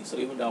insulated me. So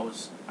even though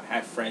I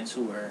had friends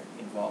who were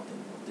involved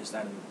in this,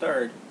 that, and the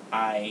third,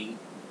 I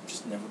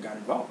just never got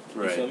involved.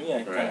 You Right. feel me? I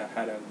Right. kind of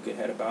had a good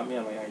head about me.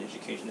 I'm like,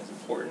 education is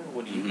important.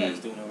 What are you guys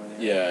doing over there?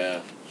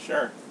 Yeah.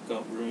 Sure,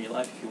 go ruin your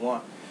life if you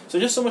want. So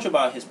just so much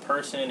about his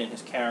person and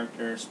his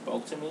character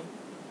spoke to me,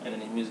 and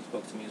then his music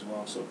spoke to me as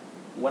well. So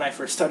when I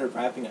first started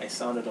rapping, I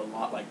sounded a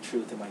lot like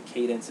Truth in my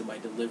cadence, in my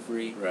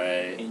delivery,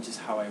 Right. and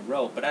just how I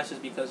wrote. But that's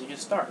just because you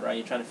just start, right?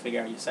 You're trying to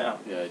figure out your sound.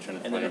 Yeah, you're trying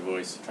to And find then your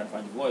voice. Trying to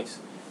find your voice.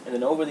 And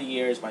then over the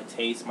years, my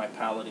taste, my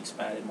palette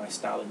expanded, my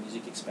style of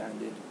music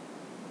expanded.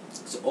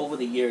 So over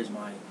the years,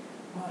 my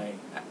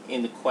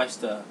in the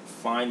quest to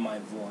find my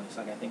voice,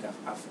 like, I think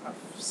I've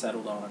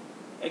settled on,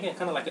 again,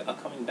 kind of like a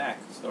coming back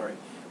story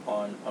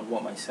on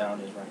what my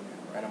sound is right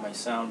now, right? And my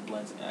sound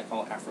blends, I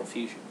call it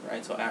Afrofusion,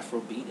 right? So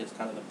Afrobeat is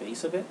kind of the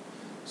base of it.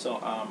 So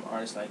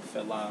artists like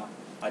Fela,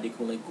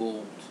 Adekunle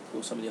Gold,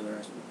 who some of the other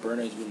artists,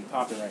 Burna is really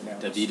popular right now.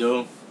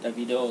 Davido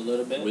A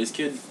little bit.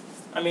 Wizkid.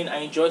 I mean, I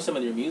enjoy some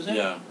of their music.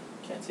 Yeah.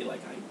 Can't say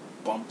like I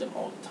bump them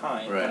all the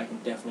time, Right. but I can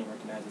definitely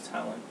recognize the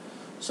talent.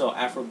 So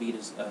Afrobeat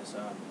is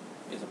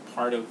a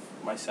part of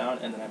my sound,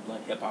 and then I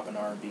blend hip hop and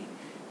R&B.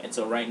 And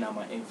so right now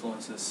my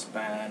influences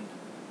span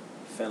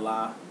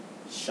Fela,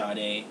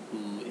 Sade,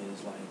 who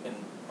is like an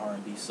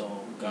R&B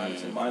soul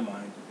goddess in my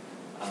mind.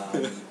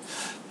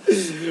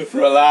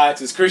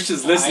 Relax, as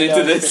Christians listening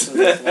to this. I'm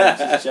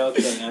just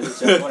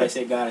joking. When I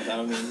say goddess, I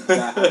don't mean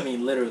God, I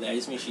mean literally. I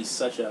just mean she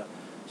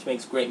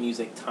makes great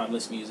music,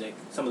 timeless music.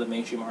 Some of the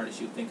mainstream artists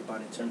you think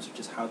about in terms of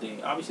just how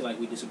they, obviously, like,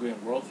 we disagree on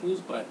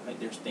worldviews, but like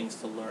there's things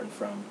to learn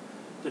from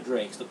the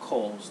Drakes, the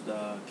Coles,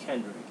 the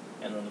Kendrick,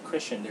 and on the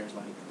Christian there's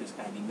like this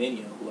Abby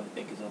Mineo, who I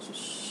think is also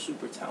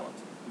super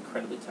talented,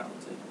 incredibly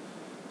talented.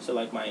 So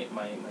like my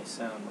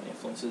sound, my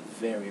influences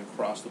vary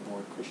across the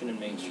board, Christian and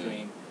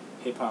mainstream,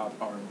 hip hop,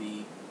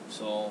 R&B,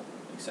 soul,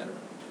 etc.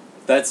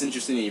 That's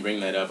interesting that you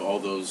bring that up. All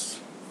those,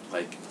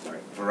 like,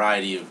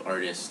 variety of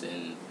artists,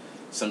 and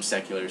some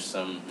secular,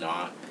 some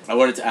not. I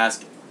wanted to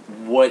ask,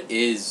 what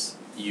is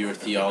your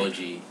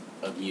theology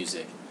of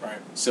music? Right.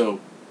 So,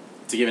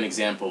 to give an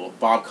example,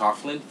 Bob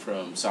Coughlin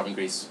from Sovereign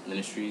Grace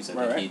Ministries, I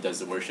think he does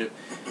the worship.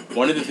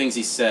 One of the things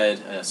he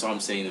said, I saw him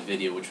say in the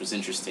video, which was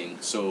interesting.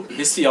 So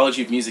his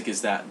theology of music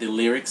is that the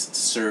lyrics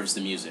serves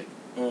the music.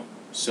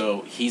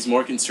 So he's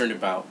more concerned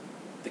about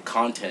the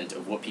content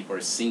of what people are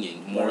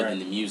singing more than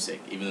the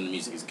music, even though the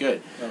music is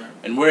good.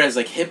 And whereas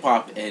like hip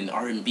hop and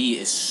R&B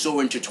is so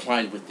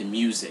intertwined with the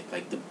music,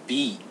 like the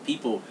beat,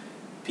 people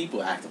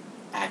act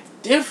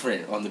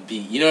different on the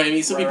beat. You know what I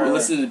mean? Some people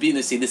listen to the beat and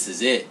they say this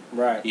is it.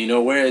 Right. You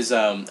know, whereas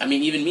I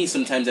mean, even me,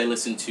 sometimes I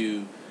listen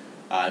to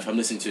if I'm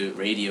listening to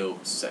radio,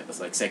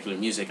 like secular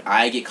music,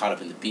 I get caught up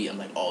in the beat. I'm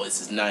like, oh,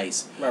 this is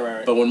nice.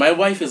 Right. But when my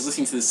wife is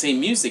listening to the same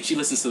music, she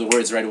listens to the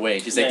words right away.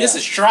 She's like, this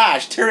is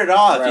trash. Turn it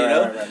off, you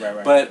know?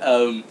 Right.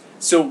 But,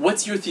 so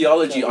what's your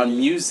theology on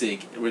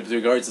music with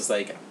regards to,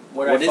 like,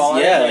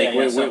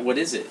 what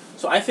is it?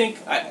 So I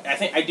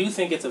do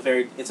think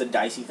it's a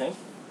dicey thing.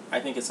 I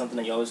think it's something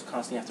that you always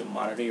constantly have to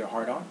monitor your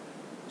heart on.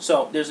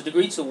 So there's a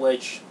degree to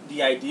which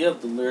the idea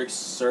of the lyrics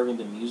serving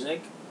the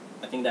music,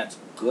 I think that's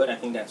good. I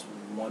think that's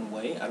one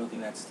way. I don't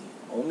think that's the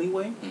only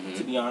way,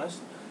 to be honest.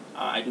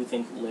 I do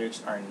think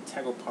lyrics are an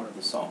integral part of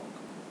the song,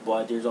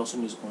 but there's also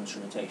musical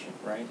instrumentation,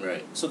 right?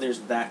 Right. So there's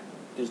that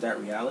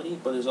reality,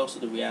 but there's also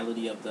the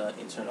reality of the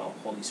internal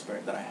Holy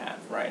Spirit that I have,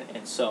 right?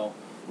 And so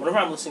whenever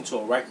I'm listening to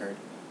a record,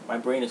 my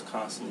brain is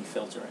constantly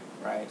filtering,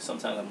 right?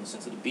 Sometimes I'm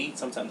listening to the beat,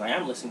 sometimes I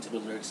am listening to the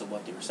lyrics of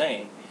what they were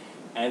saying.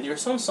 And there are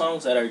some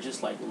songs that are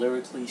just like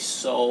lyrically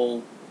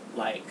so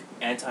like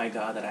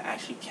anti-God that I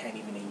actually can't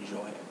even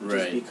enjoy it.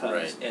 Just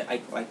because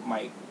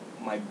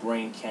my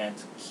brain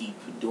can't keep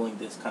doing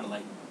this kind of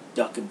like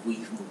duck and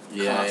weave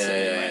move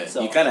constantly. Right?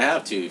 So, you kind of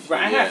have to.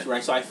 I have to,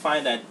 right? So I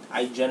find that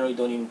I generally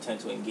don't even tend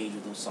to engage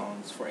with those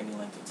songs for any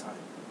length of time.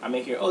 I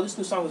may hear, oh, this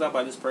new song was out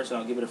by this person,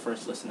 I'll give it a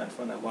first listen, and I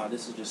find that, wow,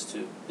 this is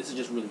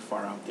just really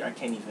far out there. I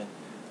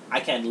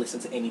can't listen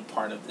to any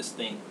part of this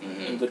thing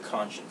in good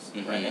conscience,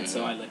 right? And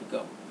so I let it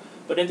go.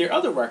 But then there are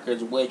other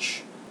records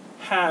which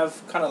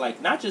have kind of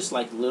like, not just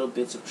like little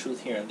bits of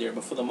truth here and there,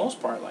 but for the most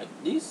part, like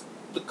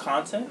the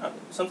content,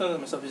 sometimes I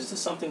myself, is this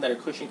something that a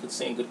Christian could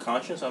say in good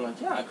conscience? I'm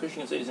like, yeah, a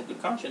Christian can say this in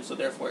good conscience, so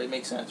therefore it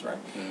makes sense, right?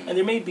 And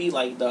there may be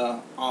like the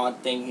odd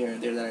thing here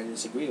and there that I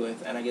disagree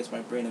with, and I guess my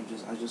brain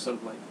I just sort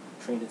of like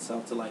trained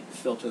itself to like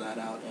filter that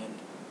out and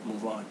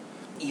move on.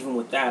 Even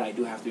with that, I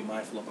do have to be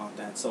mindful about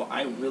that. So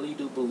I really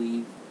do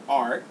believe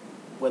art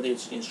whether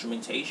it's the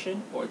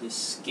instrumentation or the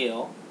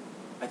skill,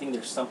 I think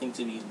there's something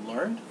to be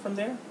learned from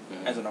there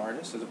as an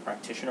artist, as a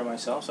practitioner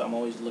myself, so I'm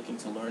always looking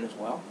to learn as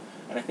well.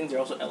 And I think there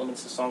are also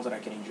elements of songs that I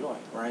can enjoy,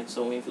 right?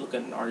 So if you look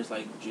at an artist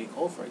like J.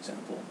 Cole, for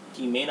example,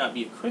 he may not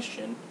be a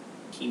Christian,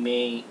 he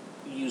may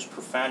use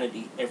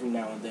profanity every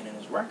now and then in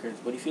his records,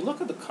 but if you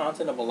look at the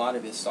content of a lot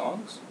of his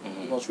songs,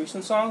 the most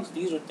recent songs,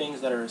 these are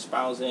things that are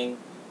espousing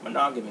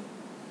monogamy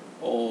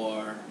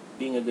or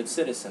being a good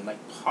citizen, like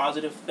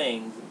positive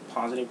things,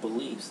 positive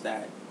beliefs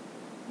that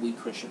we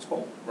Christians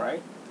hold,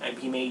 right? And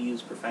he may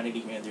use profanity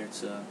here and there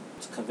to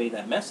convey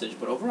that message,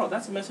 but overall,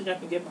 that's a message I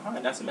can get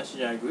behind. That's a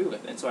message I agree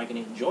with, and so I can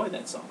enjoy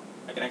that song.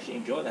 I can actually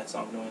enjoy that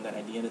song knowing that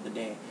at the end of the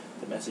day,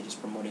 the message is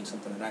promoting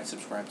something that I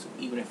subscribe to,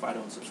 even if I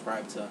don't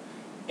subscribe to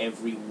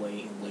every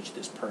way in which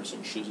this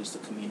person chooses to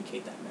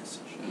communicate that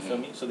message. You feel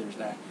me? So there's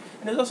that.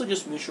 And there's also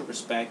just mutual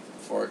respect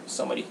for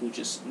somebody who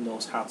just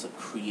knows how to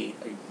create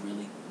a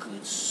really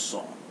good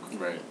song.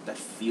 Right. That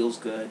feels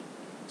good.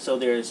 So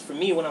there's, for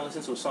me, when I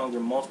listen to a song, there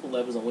are multiple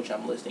levels on which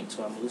I'm listening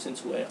to. I'm listening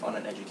to it on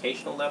an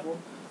educational level.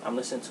 I'm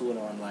listening to it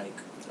on, like,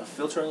 a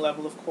filtering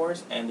level, of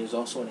course, and there's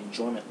also an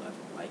enjoyment level.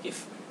 Like,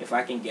 if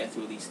I can get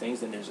through these things,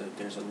 then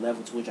there's a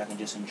level to which I can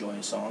just enjoy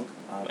a song.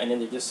 And then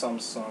there's just some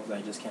songs that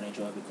I just can't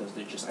enjoy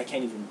because I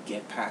can't even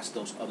get past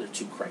those other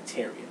two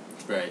criteria.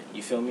 Right.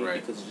 You feel me?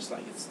 Right. Because it's just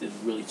like, there's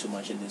really too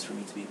much in this for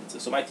me to be able to.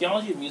 So my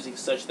theology of music is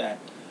such that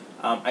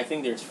I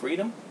think there's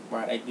freedom,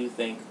 right? I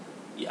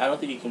don't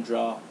think you can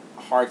draw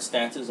hard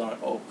stances on,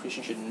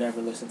 Christians should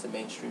never listen to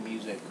mainstream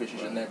music.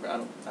 Christians should never. I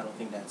don't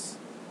think that's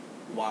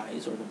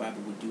wise, or the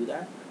Bible would do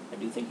that. I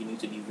do think you need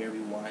to be very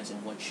wise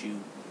in what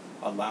you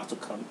allow to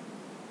come.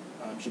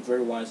 You should be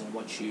very wise in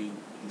what you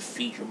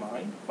feed your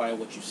mind by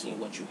what you see and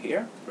what you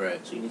hear.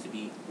 Right. So you need to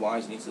be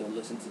wise. You need to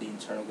listen to the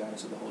internal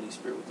guidance of the Holy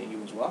Spirit within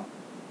you as well,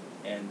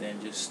 and then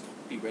just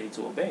be ready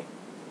to obey.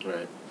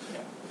 Right.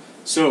 Yeah.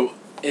 So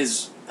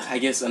I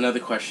guess another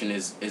question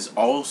is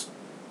all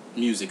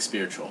music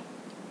spiritual?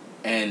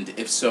 And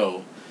if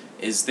so,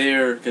 is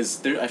there,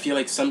 because I feel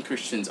like some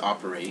Christians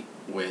operate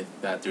with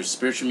that there's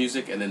spiritual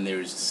music and then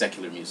there's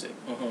secular music.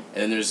 And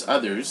then there's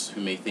others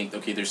who may think,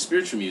 okay, there's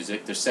spiritual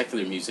music, there's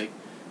secular music,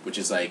 which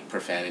is like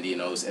profanity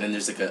and all those, and then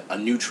there's like a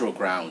neutral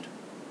ground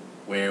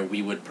where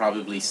we would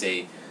probably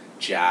say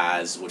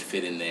jazz would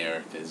fit in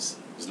there because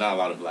there's not a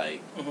lot of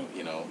like,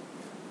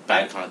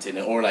 bad content,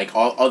 or like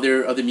all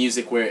other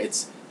music where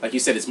it's, like you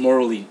said, it's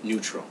morally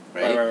neutral,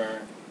 right?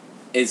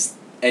 Right.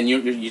 And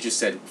you just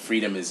said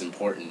freedom is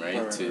important,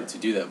 right? To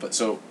do that. But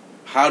so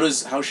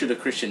how should a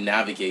Christian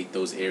navigate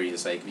those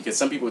areas? Like, because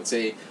some people would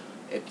say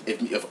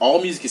if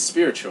all music is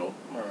spiritual,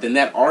 then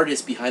that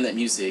artist behind that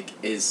music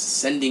is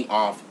sending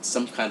off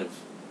some kind of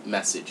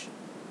message,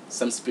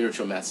 some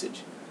spiritual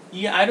message.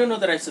 Yeah, I don't know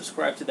that I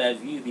subscribe to that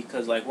view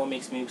because, like, what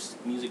makes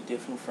music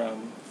different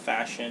from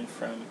fashion,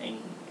 from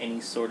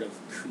any sort of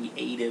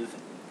creative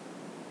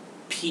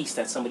piece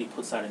that somebody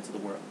puts out into the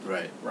world?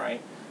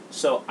 Right?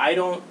 So I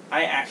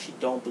actually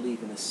don't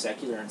believe in the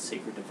secular and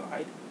sacred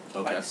divide.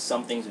 Okay. Like,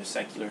 some things are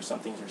secular, some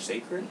things are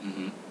sacred.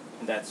 And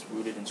that's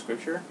rooted in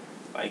Scripture.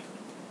 Like,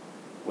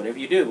 whatever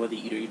you do, whether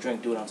you eat or you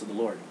drink, do it unto the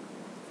Lord.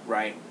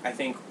 Right? I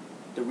think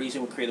the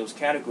reason we create those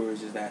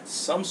categories is that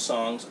some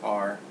songs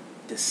are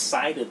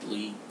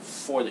decidedly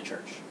for the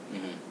church.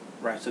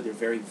 Right? So they're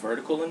very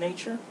vertical in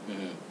nature.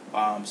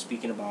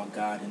 Speaking about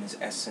God and His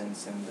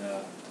essence and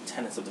the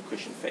tenets of the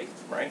Christian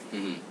faith. Right?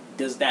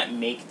 Does that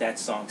make that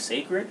song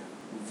sacred?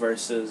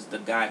 Versus the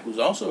guy who's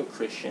also a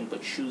Christian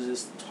but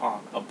chooses to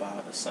talk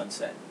about a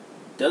sunset.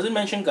 Doesn't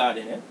mention God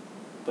in it,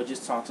 but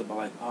just talks about,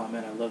 like, oh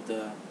man, I love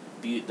the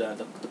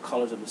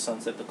colors of the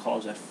sunset, the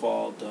colors that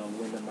fall, the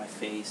wind on my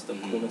face, the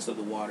coolness of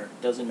the water.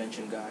 Doesn't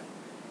mention God.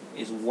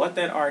 Is what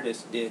that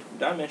artist did who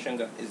doesn't mention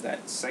God, is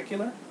that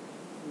secular?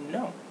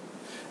 No.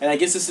 And I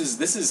guess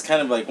this is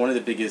kind of like one of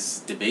the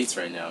biggest debates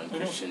right now in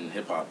Christian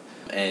hip hop.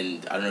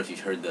 And I don't know if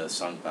you've heard the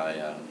song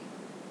by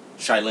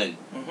Shai Linne,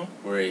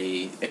 where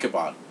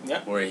Ichabod,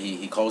 where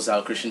he calls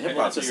out Christian hip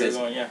hop.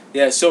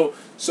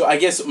 So I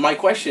guess my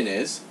question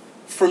is,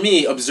 for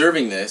me,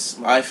 observing this,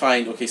 I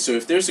find, okay, so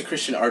if there's a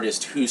Christian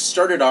artist who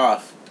started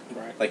off,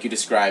 like you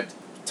described,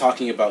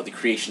 talking about the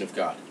creation of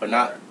God, but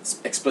not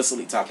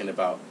explicitly talking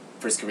about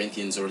 1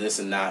 Corinthians or this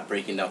and that,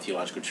 breaking down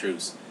theological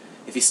truths.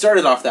 If he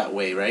started off that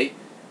way, right,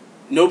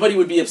 nobody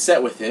would be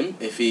upset with him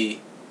if he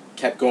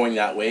kept going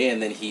that way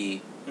and then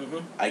he,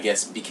 I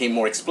guess, became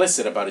more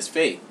explicit about his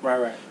faith.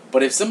 Right.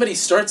 But if somebody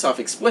starts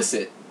off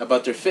explicit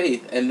about their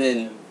faith and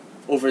then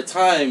over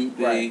time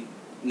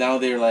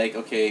they're like,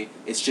 okay,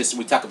 it's just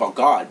we talk about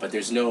God, but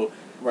there's no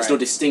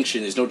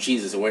distinction, there's no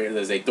Jesus, or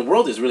there's like the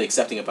world is really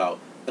accepting about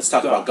let's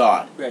talk about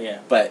God.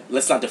 But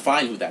let's not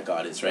define who that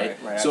God is, right?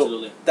 Right, so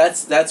absolutely.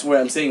 That's where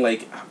I'm saying,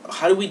 like,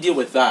 how do we deal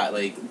with that?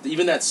 Like,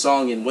 even that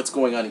song and what's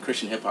going on in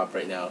Christian hip hop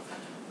right now.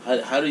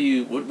 How do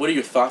you what are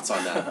your thoughts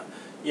on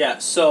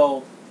that?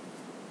 So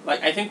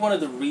like, I think one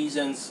of the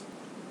reasons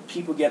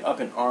people get up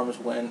in arms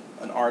when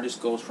an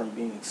artist goes from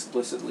being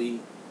explicitly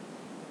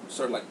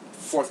sort of like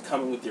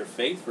forthcoming with their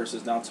faith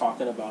versus now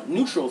talking about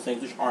neutral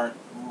things which aren't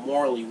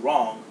morally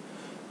wrong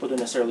don't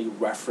necessarily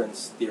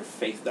reference their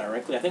faith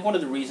directly. I think one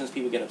of the reasons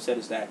people get upset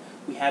is that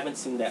we haven't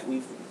seen that.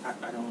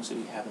 I don't want to say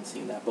we haven't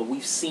seen that, but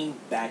we've seen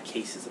bad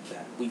cases of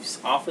that. We've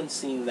often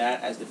seen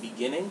that as the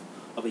beginning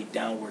of a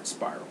downward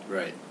spiral.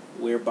 Right.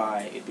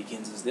 Whereby it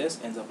begins as this,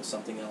 ends up with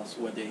something else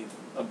where they've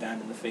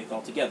abandoned the faith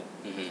altogether.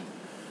 Mm-hmm.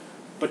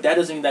 But that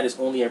doesn't mean that is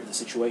only ever the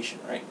situation,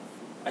 right?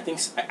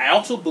 I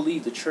also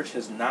believe the church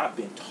has not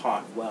been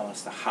taught well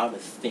as to how to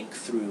think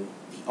through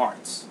the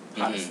arts,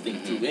 how to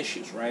think through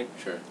issues, right?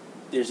 Sure.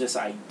 There's this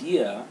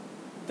idea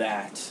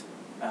that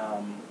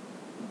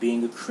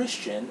being a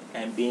Christian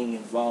and being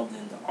involved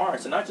in the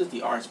arts, and not just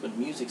the arts but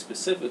music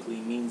specifically,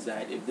 means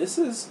that if this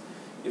is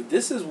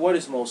what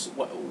is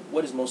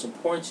most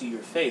important to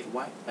your faith,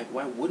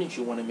 why wouldn't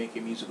you want to make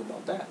your music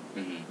about that?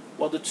 Mm-hmm.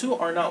 Well, the two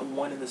are not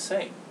one and the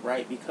same,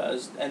 right?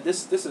 Because, and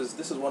this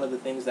is one of the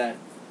things that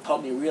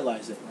helped me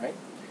realize it, right?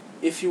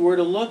 If you were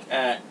to look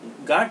at,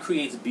 God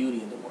creates beauty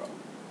in the world,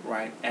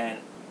 right? And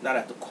not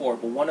at the core,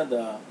 but one of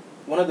the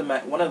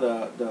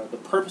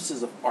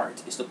purposes of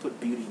art is to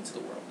put beauty into the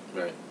world.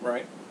 Right.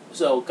 Right?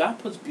 So God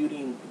puts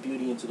beauty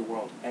into the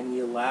world, and He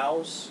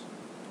allows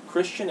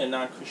Christian and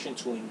non-Christian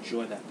to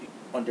enjoy that beauty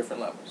on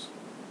different levels.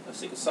 Let's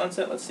take a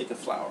sunset, let's take a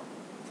flower,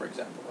 for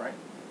example, right?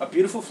 A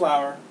beautiful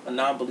flower, a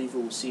non-believer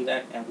will see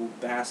that and will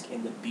bask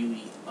in the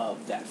beauty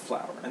of that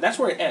flower. And that's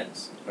where it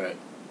ends. Right.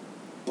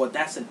 But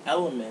that's an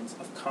element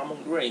of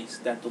common grace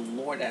that the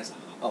Lord has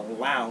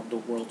allowed the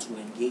world to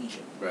engage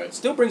in. Right. It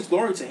still brings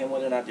glory to Him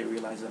whether or not they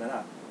realize it or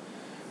not.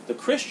 The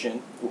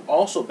Christian will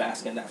also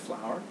bask in that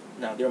flower.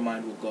 Now their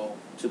mind will go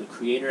to the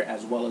Creator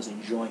as well as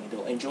enjoying it.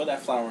 They'll enjoy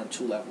that flower on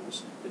two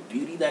levels. The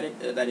beauty that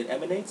it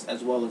emanates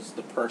as well as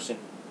the person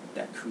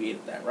that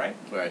created that, right?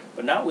 Right.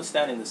 But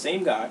notwithstanding, the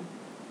same God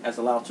has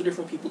allowed two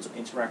different people to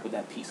interact with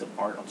that piece of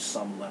art on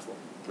some level.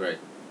 Right.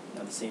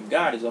 Now, the same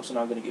God is also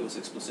not going to give us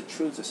explicit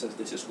truths that says,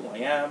 this is who I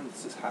am,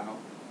 this is how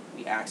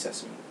we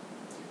access me.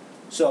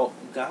 So,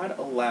 God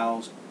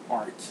allows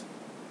art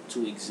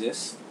to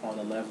exist on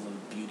a level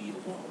of beauty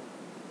alone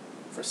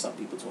for some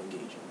people to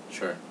engage in.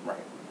 Sure.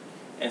 Right.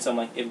 And so I'm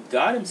like, if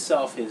God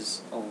Himself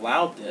has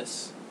allowed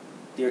this,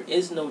 there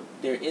is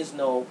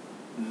no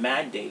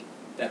mandate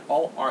that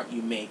all art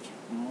you make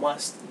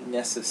must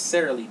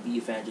necessarily be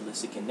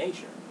evangelistic in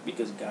nature,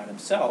 because God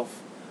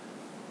Himself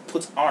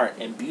puts art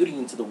and beauty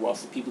into the world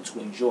for people to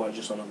enjoy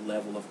just on a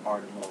level of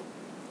art alone.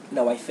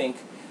 Now, I think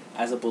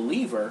as a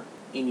believer,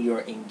 in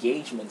your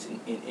engagement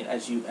in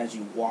as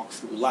you walk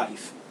through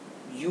life,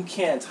 you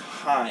can't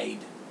hide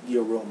the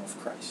aroma of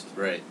Christ.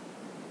 Right.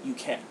 You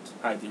can't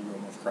hide the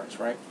aroma of Christ,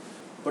 right?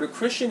 But a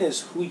Christian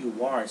is who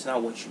you are. It's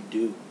not what you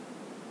do.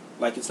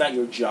 Like, it's not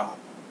your job.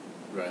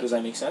 Right. Does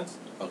that make sense?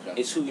 Okay.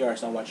 It's who you are.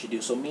 It's not what you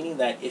do. So meaning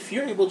that if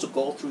you're able to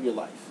go through your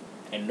life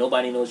and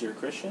nobody knows you're a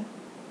Christian,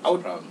 I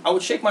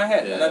would shake my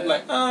head and I'd be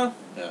like,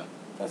 yeah,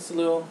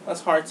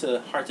 that's hard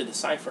to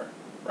decipher,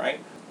 right?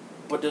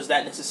 But does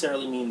that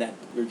necessarily mean that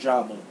your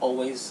job will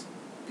always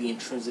be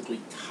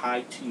intrinsically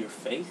tied to your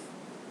faith?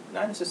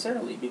 Not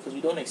necessarily, because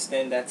we don't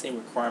extend that same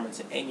requirement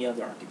to any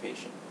other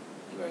occupation.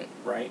 Right.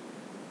 Right?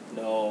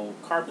 No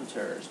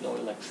carpenters, no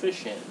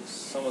electricians.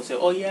 Someone say,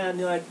 oh yeah, and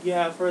they're like,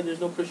 yeah, I've heard there's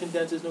no Christian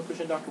dentist, no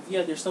Christian doctor.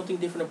 Yeah, there's something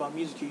different about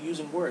music. You're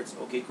using words.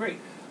 Okay, great.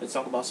 Let's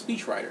talk about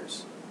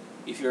speechwriters.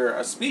 If you're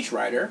a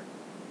speechwriter,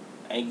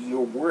 and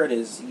your word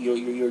is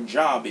your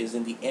job is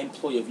in the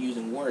employ of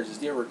using words, is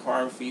there a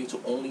requirement for you to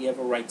only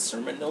ever write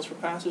sermon notes for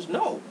pastors?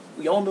 No.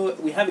 We all know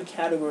we have a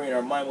category in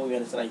our mind where we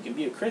understand that you can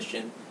be a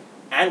Christian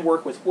and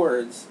work with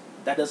words.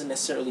 That doesn't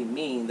necessarily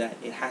mean that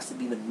it has to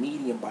be the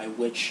medium by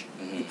which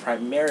you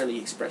primarily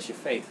express your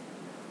faith.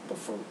 But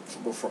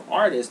for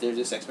artists, there's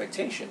this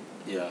expectation.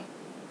 Yeah.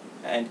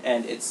 And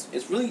it's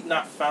really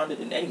not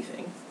founded in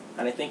anything.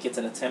 And I think it's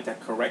an attempt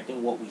at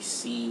correcting what we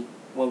see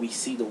when we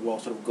see the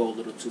world sort of go a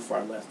little too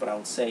far left. But I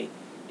would say,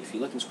 if you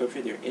look in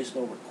Scripture, there is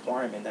no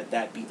requirement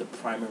that be the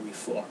primary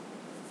form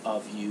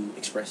of you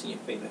expressing your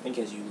faith. I think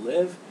as you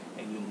live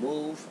and you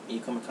move and you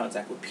come in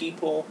contact with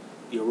people,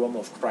 the aroma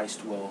of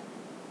Christ will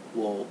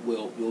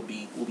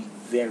be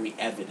very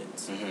evident.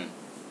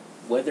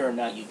 Mm-hmm. Whether or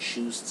not you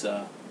choose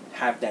to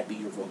have that be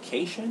your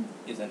vocation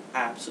is an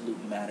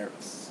absolute matter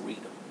of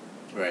freedom.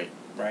 Right.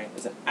 Right?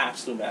 It's an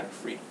absolute matter of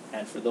freedom.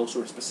 And for those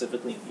who are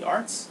specifically in the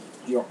arts,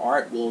 your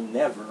art will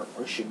never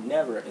or should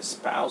never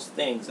espouse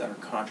things that are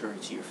contrary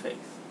to your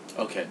faith.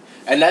 Okay.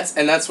 And that's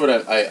what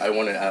I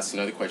wanted to ask.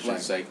 Another question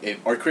is, Right. like,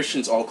 are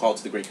Christians all called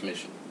to the Great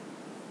Commission?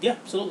 Yeah,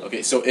 absolutely.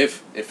 Okay, so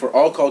if we're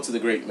all called to the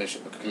Great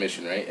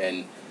Commission, right,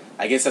 and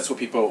I guess that's what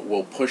people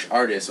will push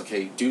artists,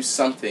 okay, do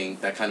something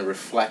that kind of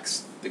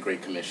reflects the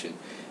Great Commission.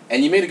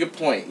 And you made a good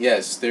point.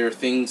 Yes, there are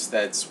things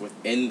that's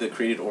within the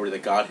created order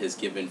that God has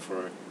given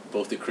for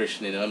both the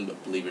Christian and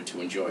unbeliever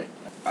to enjoy.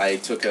 I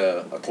took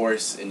a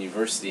course in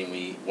university, and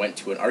we went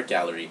to an art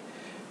gallery,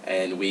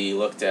 and we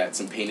looked at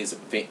some paintings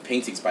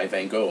by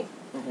Van Gogh.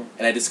 Mm-hmm.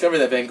 And I discovered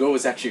that Van Gogh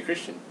was actually a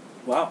Christian.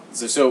 Wow.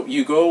 So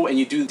you go and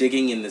you do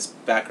digging in this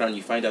background,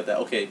 you find out that,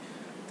 okay,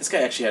 this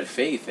guy actually had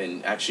faith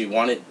and actually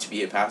wanted to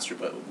be a pastor,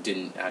 but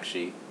didn't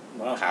actually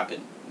Wow.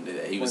 happened.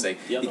 He was Went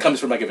like, the other he comes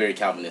from like a very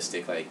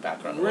Calvinistic like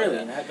background. and all Really?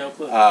 that. I had no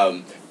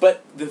clue.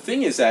 But the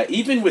thing is that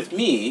even with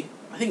me,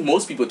 I think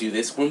most people do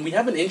this. When we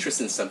have an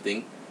interest in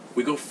something,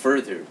 we go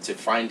further to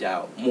find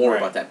out more Right.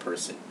 about that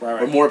person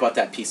Right. or more about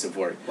that piece of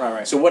work.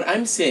 Right. So what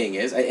I'm saying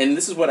is, and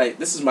this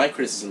is my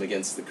criticism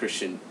against the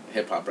Christian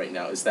hip hop right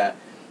now, is that,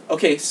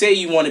 okay, say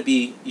you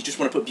just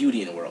want to put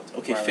beauty in the world.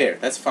 Okay, Right. fair,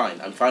 that's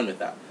fine. I'm fine with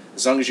that.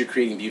 As long as you're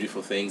creating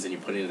beautiful things and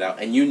you're putting it out,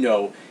 and you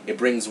know it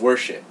brings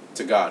worship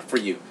to God for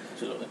you.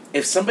 Absolutely.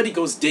 If somebody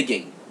goes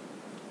digging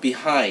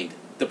behind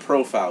the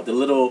profile, the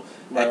little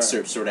Right.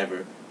 excerpts or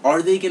whatever,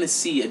 are they going to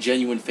see a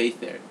genuine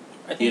faith there?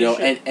 I think You know,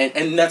 they should.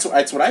 and that's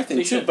what I think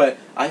They too. should. But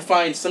I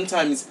find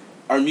sometimes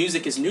our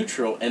music is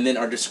neutral, and then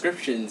our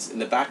descriptions in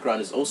the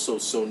background is also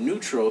so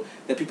neutral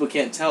that people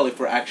can't tell if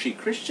we're actually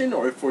Christian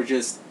or if we're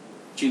just.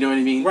 Do you know what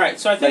I mean? Right.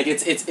 So I think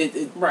Like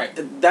it right.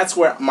 That's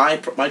where my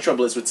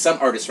trouble is with some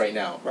artists right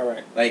now.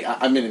 Right. Like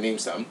I'm gonna name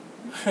some.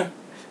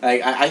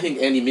 Like I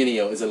think Andy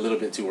Mineo is a little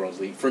bit too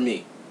worldly for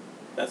me.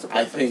 That's a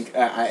I preference.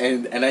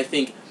 think and I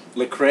think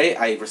Lecrae,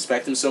 I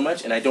respect him so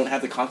much, and I don't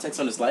have the context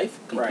on his life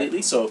completely,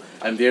 Right. so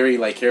I'm very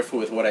careful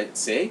with what I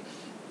say.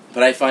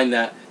 But I find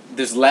that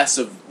there's less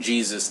of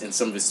Jesus in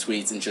some of his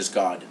tweets and just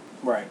God.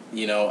 Right.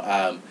 You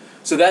know,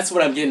 so that's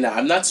what I'm getting at.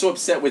 I'm not so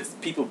upset with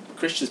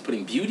Christians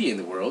putting beauty in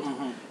the world,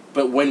 Mm-hmm.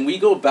 but when we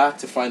go back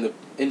to find the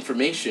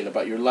information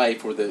about your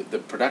life or the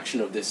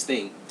production of this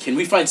thing, can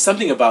we find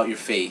something about your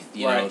faith?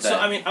 You know, that, So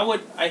I mean,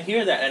 I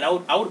hear that, and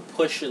I would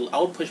push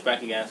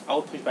back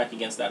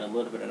against that a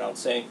little bit, and I would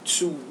say,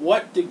 to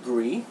what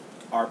degree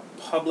are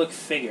public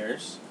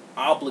figures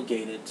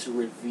obligated to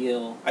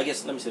reveal? I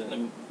guess let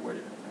me word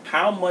it.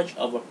 How much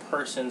of a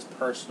person's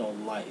personal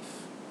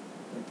life?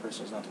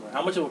 Person's not the word.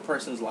 How much of a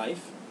person's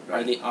life are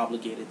Right. they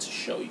obligated to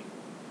show you?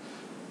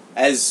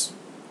 as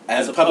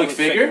a public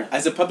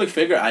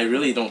figure, I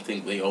really don't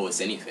think they owe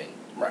us anything.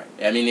 Right.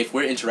 I mean, if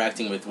we're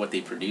interacting with what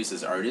they produce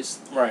as artists,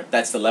 Right.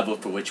 that's the level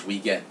for which we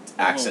get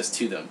access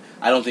to them.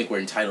 I don't think we're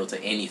entitled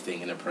to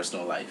anything in a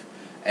personal life.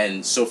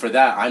 And so for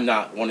that, I'm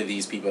not one of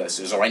these people that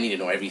says, oh, I need to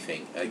know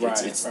everything. Like,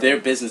 it's Right. their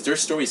business. Their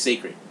story's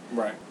sacred.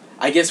 Right.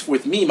 I guess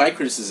with me, my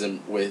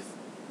criticism with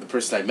the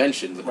person I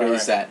mentioned Right.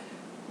 is that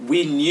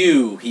we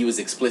knew he was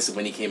explicit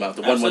when he came out,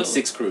 the Absolutely.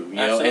 116 crew, you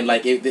know? Absolutely. And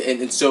like,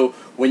 and so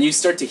when you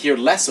start to hear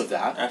less of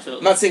that, Absolutely.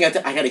 I'm not saying I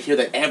got to hear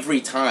that every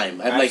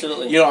time. I'm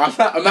Absolutely. like, you know,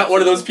 I'm not one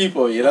of those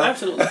people, you know?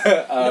 Absolutely.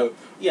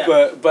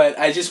 Yeah. But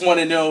I just want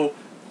to know,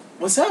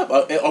 what's up?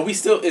 Are we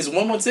still? Is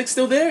 116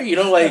 still there? You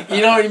know, like you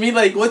know what I mean?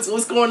 Like what's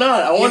going on?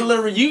 I want a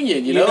little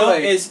reunion. You know,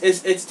 like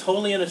it's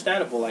totally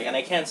understandable. Like, and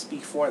I can't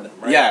speak for them,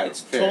 right? Yeah,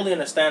 it's fair. totally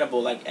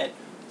understandable. Like, and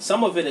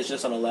some of it is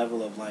just on a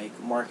level of like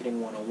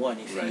marketing 101.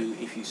 Right.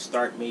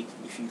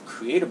 If you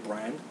create a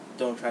brand,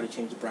 don't try to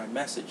change the brand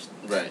message.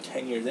 Right.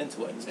 10 years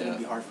into it, it's Yeah. going to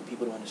be hard for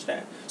people to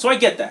understand. So I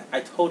get that.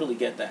 I totally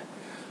get that.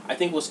 I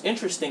think what's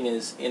interesting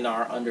is in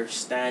our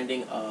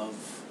understanding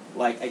of,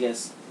 like, I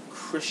guess,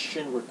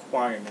 Christian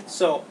requirements.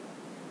 So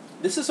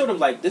this is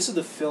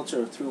the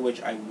filter through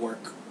which I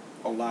work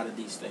a lot of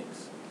these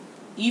things.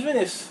 Even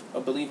if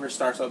a believer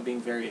starts out being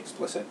very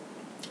explicit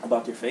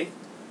about their faith,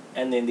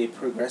 and then they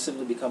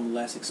progressively become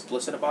less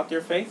explicit about their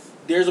faith,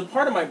 there's a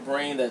part of my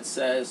brain that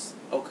says,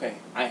 okay,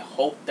 I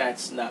hope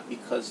that's not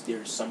because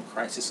there's some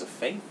crisis of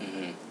faith,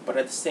 Mhm. but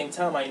at the same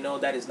time, I know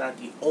that is not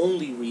the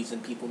only reason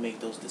people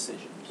make those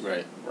decisions.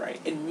 Right. Right?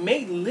 It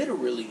may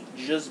literally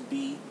just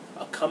be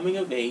a coming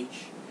of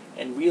age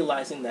and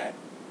realizing that,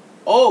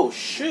 oh,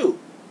 shoot,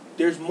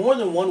 there's more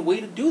than one way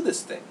to do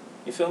this thing.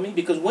 You feel me?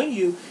 Because when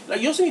you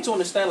also need to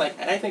understand, like,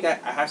 and I think I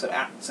have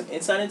some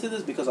insight into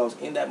this because I was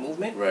in that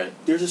movement. Right.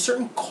 There's a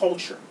certain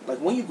culture. Like,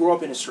 when you grow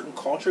up in a certain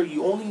culture,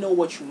 you only know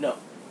what you know.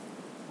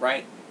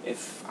 Right?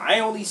 If I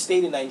only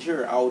stayed in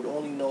Nigeria, I would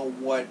only know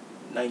what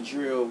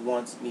Nigeria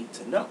wants me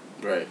to know.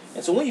 Right.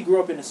 And so when you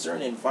grow up in a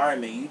certain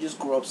environment, you just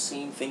grow up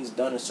seeing things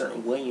done a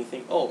certain way, and you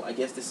think, oh, I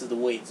guess this is the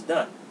way it's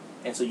done.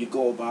 And so you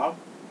go about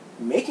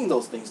making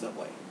those things that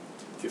way.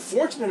 If you're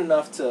fortunate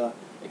enough to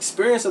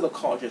experience other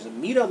cultures and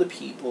meet other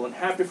people and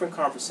have different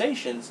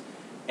conversations,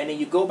 and then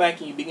you go back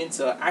and you begin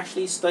to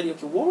actually study,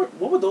 okay, what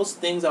were those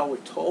things I were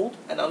told?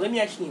 And now let me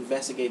actually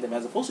investigate them,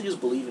 as opposed to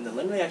just believing them.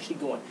 Let me actually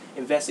go and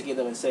investigate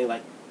them and say,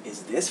 like,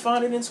 is this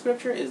founded in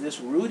Scripture? Is this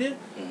rooted?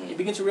 Mhm. You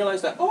begin to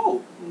realize that,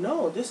 oh,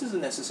 no, this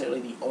isn't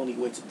necessarily the only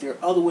way. There are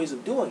other ways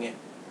of doing it,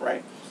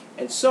 right?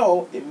 And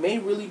so it may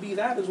really be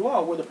that as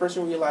well, where the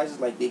person realizes,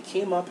 like, they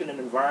came up in an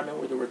environment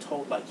where they were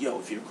told, like, yo,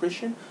 if you're a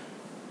Christian,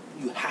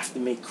 you have to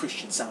make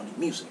Christian-sounding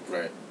music,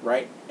 Right.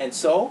 right? And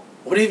so,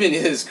 What even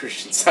is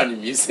Christian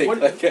sounding music?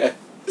 What- Like,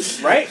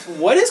 right?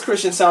 What is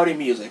Christian-sounding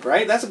music,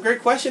 right? That's a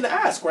great question to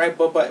ask, right?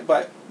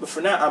 But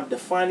for now, I'm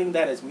defining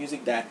that as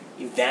music that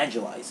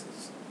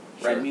evangelizes,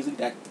 right? Sure. Music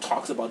that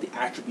talks about the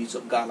attributes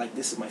of God, like,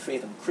 this is my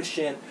faith, I'm a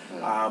Christian,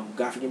 Yeah.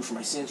 God forgive me for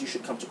my sins, you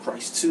should come to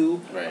Christ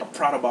too. Right. I'm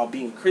proud about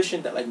being a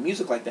Christian. That, like,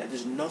 music like that,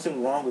 there's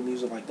nothing wrong with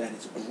music like that.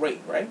 It's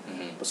great, right?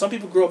 Mhm. But some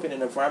people grow up in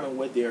an environment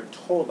where they're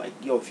told, like,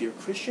 yo, if you're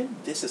a Christian,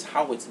 this is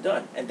how it's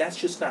done. And that's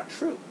just not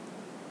true.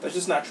 That's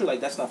just not true.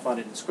 Like, that's not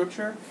founded in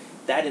Scripture.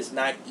 that is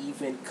not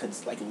even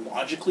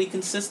logically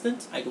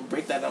consistent. I can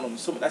break that down on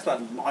so that's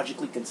not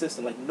logically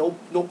consistent. Like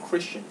no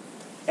Christian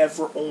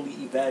ever only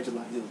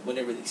evangelizes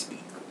whenever they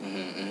speak.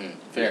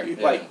 Fair.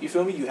 You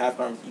feel me? You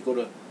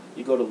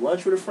go to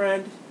lunch with a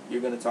friend.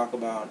 You're gonna talk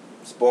about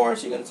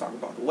sports. You're gonna talk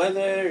about the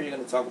weather. You're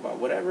gonna talk about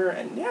whatever.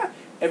 And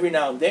every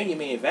now and then you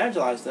may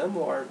evangelize them,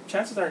 or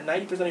chances are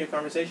 90% of your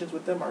conversations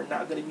with them are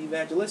not going to be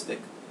evangelistic.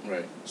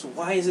 Right. So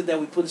why is it that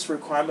we put this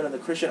requirement on the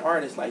Christian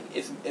artist? Like,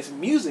 if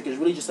music is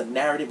really just a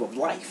narrative of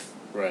life,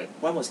 right,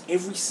 why must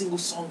every single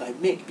song I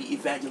make be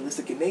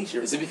evangelistic in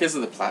nature? Is it because of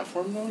the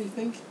platform, though, you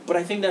think? But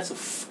I think that's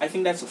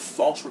a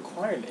false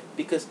requirement,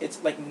 because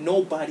it's like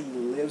nobody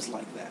lives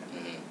like that.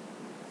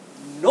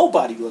 Mm-hmm.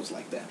 Nobody lives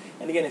like that.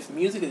 And again, if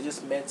music is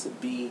just meant to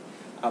be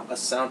a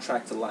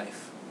soundtrack to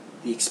life,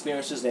 the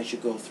experiences that you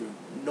go through,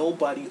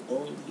 nobody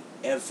only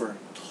ever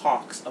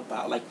talks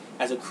about, like,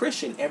 as a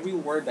Christian, every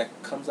word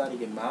that comes out of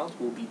your mouth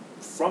will be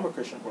from a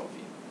Christian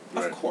worldview.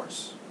 Right. Of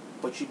course.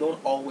 But you don't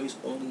always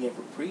only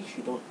ever preach,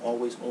 you don't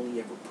always only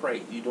ever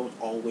pray, you don't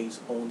always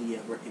only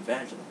ever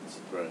evangelize.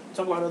 Right. You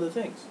talk about other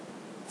things.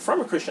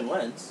 From a Christian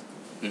lens,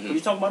 but you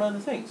talk about other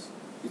things.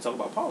 You talk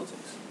about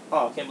politics.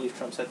 Oh, I can't believe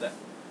Trump said that.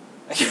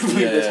 I can't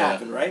believe this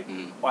happened, right?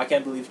 Oh, I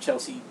can't believe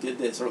Chelsea did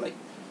this, or like,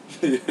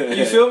 you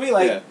feel me?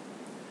 Like,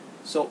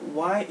 so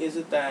why is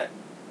it that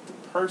the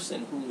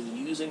person who's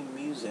using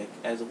music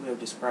as a way of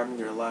describing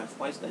their life,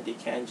 why is it that they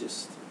can't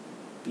just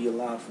be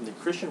allowed from the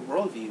Christian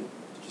worldview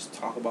to just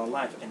talk about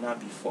life and not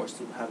be forced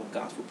to have a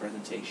gospel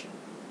presentation?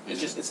 It's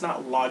just, it's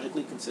not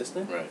logically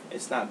consistent. Right.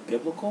 It's not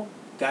biblical.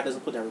 God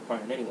doesn't put that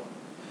requirement on anyone.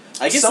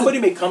 I guess somebody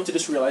may come to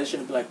this realization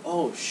and be like,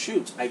 oh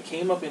shoot, I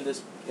came up in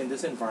this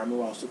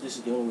environment where so this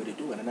is the only way to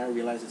do it, and I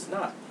realize it's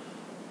not.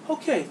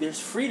 Okay, there's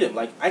freedom.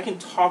 Like, I can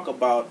talk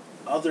about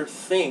other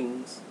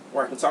things,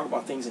 or I can talk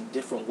about things in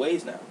different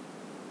ways now.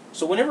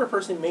 So whenever a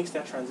person makes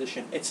that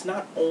transition, it's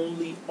not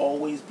only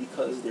always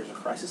because there's a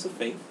crisis of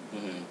faith.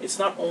 Mm-hmm. It's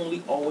not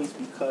only always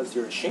because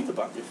they're ashamed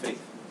about their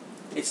faith.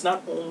 It's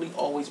not only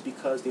always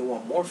because they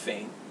want more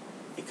fame.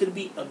 It could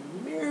be a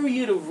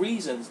myriad of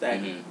reasons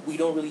that we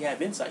don't really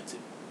have insight to.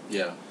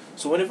 Yeah.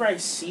 So whenever I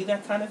see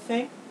that kind of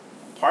thing,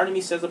 part of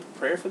me says a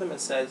prayer for them and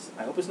says,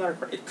 I hope it's not a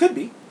crisis. It could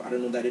be, but I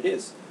don't know that it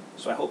is.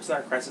 So I hope it's not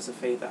a crisis of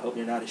faith. I hope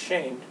you're not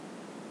ashamed.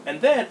 And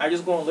then I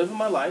just go and live in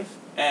my life,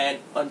 and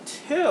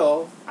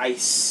until I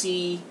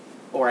see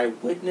or I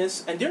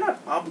witness, and they're not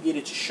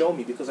obligated to show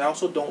me, because I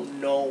also don't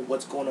know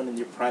what's going on in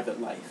their private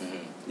life.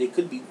 Mm-hmm. They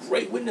could be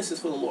great witnesses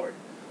for the Lord.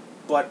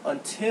 But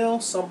until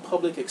some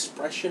public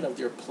expression of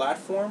their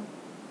platform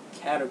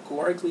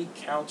categorically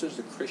counters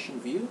the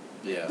Christian view,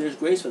 there's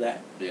grace for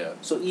that. Yeah.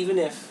 So even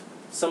if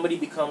somebody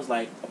becomes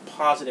like a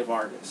positive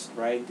artist,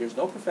 right? There's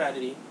no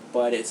profanity,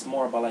 but it's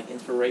more about like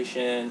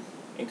inspiration,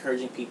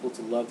 encouraging people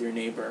to love their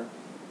neighbor.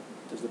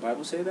 Does the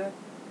Bible say that?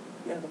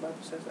 Yeah, the Bible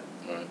says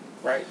that.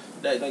 Right?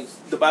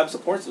 The Bible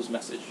supports this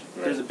message.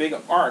 Right. There's a big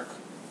arc,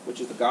 which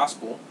is the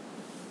gospel,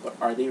 but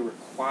are they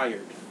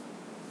required?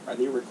 Are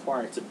they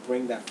required to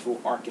bring that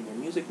full arc in their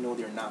music? No,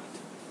 they're not.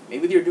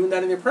 Maybe they're doing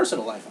that in their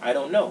personal life. I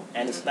don't know.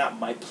 And it's not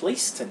my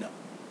place to know.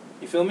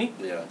 You feel me?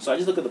 Yeah. So I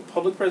just look at the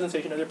public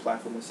presentation of their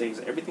platform and say, is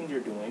everything they're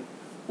doing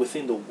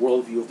within the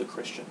worldview of the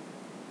Christian?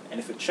 And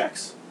if it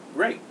checks,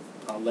 great.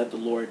 I'll let the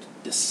Lord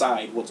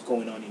decide what's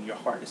going on in your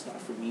heart. It's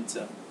not for me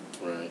to...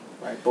 Right.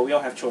 But we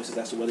all have choices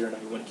as to whether or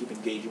not you want to keep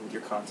engaging with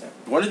your content.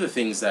 One of the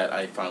things that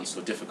I found so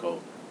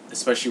difficult,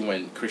 especially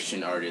when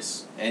Christian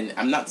artists, and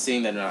I'm not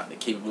saying that they're not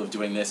capable of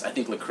doing this. I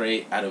think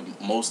Lecrae, out of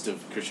most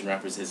of Christian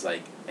rappers, has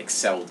like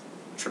excelled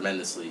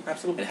tremendously.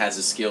 Absolutely. And has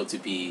the skill to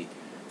be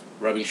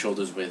rubbing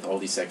shoulders with all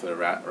these secular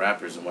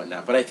rappers and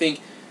whatnot. But I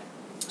think...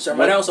 So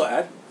might I also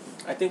add,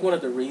 I think one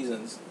of the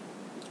reasons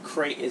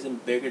Cray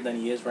isn't bigger than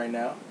he is right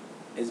now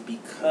is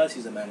because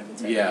he's a man of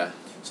integrity. Yeah.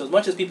 So as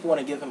much as people want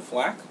to give him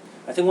flack,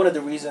 I think one of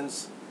the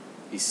reasons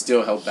he's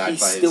still held back.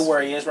 He's still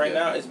where he is right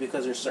now is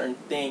because there's certain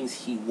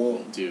things he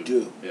won't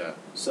do. Yeah.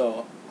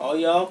 So all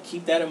y'all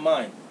keep that in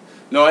mind.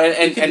 No,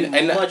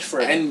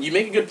 and you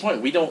make a good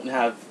point. We don't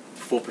have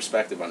full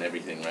perspective on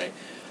everything, right?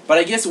 But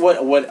I guess what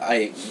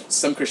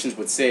some Christians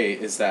would say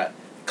is that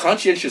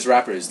conscientious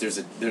rappers, there's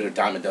a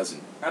dime a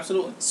dozen.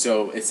 Absolutely.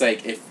 So it's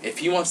like if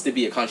he wants to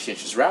be a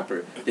conscientious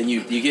rapper, then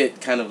you get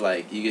kind of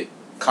like you get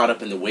caught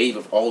up in the wave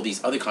of all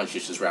these other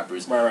conscientious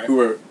rappers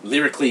who are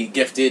lyrically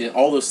gifted and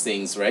all those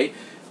things, right?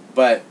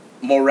 But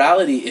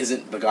morality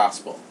isn't the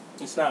gospel.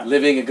 It's not.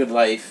 Living a good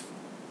life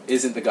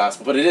isn't the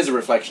gospel, but it is a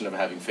reflection of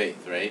having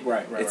faith, right?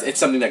 It's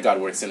something that God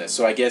works in us.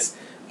 So I guess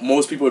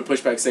most people would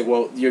push back and say,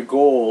 well, your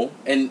goal,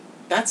 and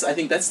I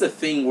think that's the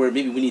thing where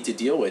maybe we need to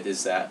deal with,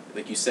 is that,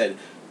 like you said,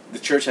 the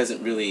church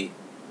hasn't really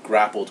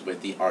grappled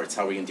with the arts.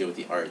 How are we going to deal with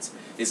the arts?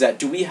 Is that,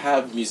 do we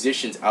have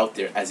musicians out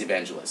there as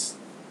evangelists?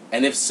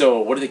 And if so,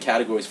 what are the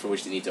categories for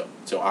which they need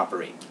to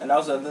operate? And that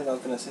was the thing I was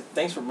going to say.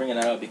 Thanks for bringing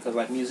that up, because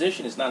like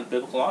musician is not a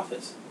biblical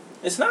office.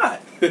 It's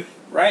not.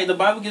 Right? The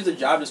Bible gives a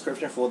job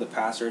description for what the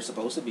pastor is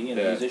supposed to be,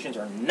 and musicians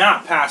are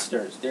not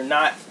pastors. They're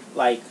not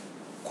like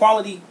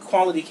quality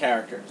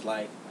characters,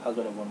 like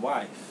husband of one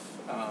wife,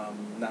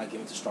 not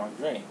given to strong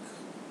drink,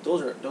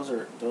 those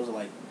are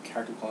like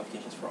character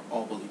qualifications for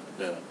all believers.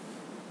 Yeah.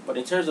 But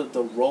in terms of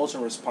the roles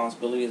and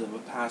responsibilities of a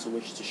pastor,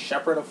 which is to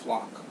shepherd a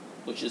flock,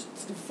 which is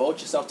to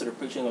devote yourself to the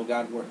preaching of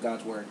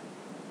God's word.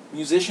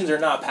 Musicians are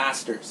not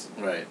pastors.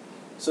 Right.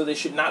 So they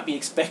should not be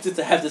expected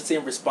to have the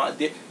same response.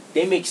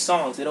 They make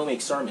songs. They don't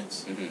make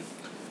sermons. Mm-hmm.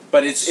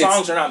 But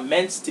songs are not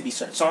meant to be.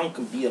 Song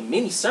can be a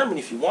mini sermon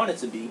if you want it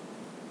to be,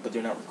 but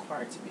they're not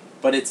required to be.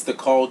 But it's the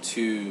call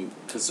to,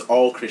 because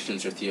all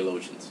Christians are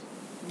theologians.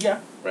 Yeah.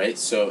 Right?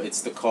 So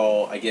it's the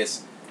call, I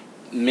guess,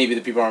 maybe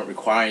the people aren't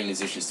requiring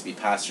musicians to be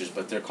pastors,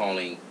 but they're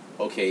calling,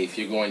 okay, if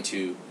you're going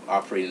to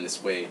operate in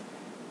this way,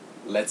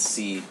 let's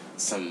see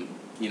some,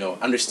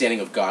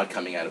 understanding of God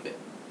coming out of it.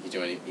 You see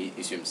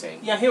what I'm saying?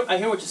 Yeah, I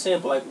hear what you're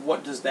saying, but like,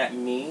 what does that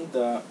mean?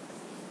 The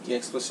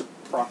explicit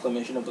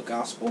proclamation of the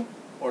gospel,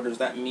 or does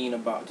that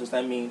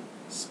mean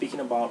speaking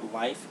about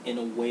life in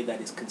a way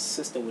that is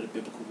consistent with a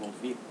biblical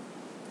worldview?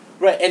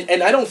 Right,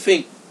 and I don't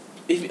think.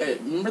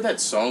 Remember that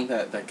song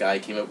that guy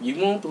came up? You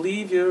won't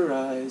believe your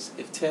eyes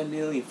if 10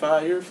 million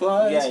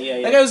fireflies.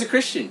 Yeah. That guy was a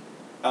Christian.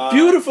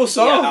 Beautiful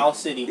song. Yeah, Owl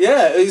City.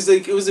 Yeah,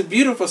 it was a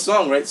beautiful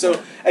song, right?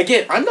 So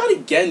again, I'm not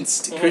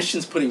against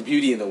Christians putting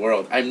beauty in the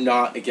world. I'm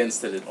not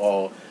against it at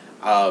all.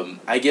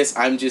 I guess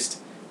I'm just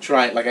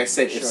trying. Like I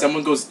said, if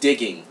someone goes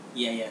digging,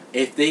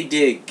 if they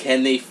dig,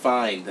 can they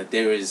find that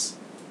there is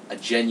a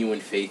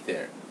genuine faith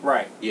there?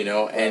 Right.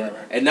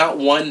 And not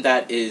one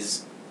that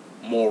is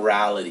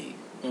morality.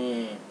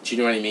 Do you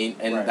know what I mean?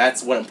 And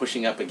that's what I'm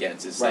pushing up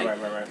against. It's right.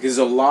 Because there's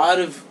a lot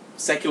of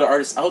secular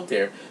artists out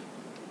there.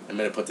 I'm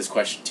going to put this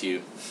question to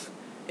you.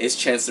 Is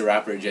Chance the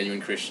Rapper a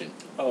genuine Christian?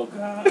 Oh,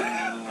 God.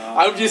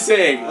 I'm just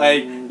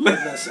saying,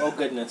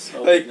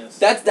 Goodness.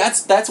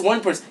 That's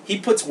one person. He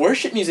puts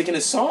worship music in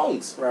his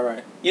songs.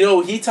 Right.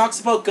 He talks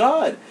about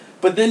God.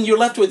 But then you're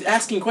left with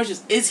asking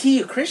questions. Is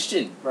he a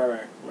Christian?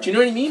 Right. Do you know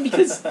what I mean?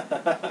 Because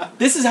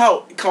this is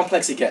how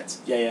complex it gets.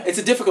 Yeah. It's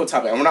a difficult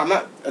topic. I'm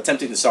not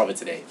attempting to solve it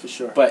today. For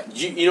sure. But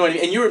you know what I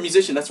mean? And you're a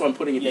musician. That's why I'm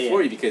putting it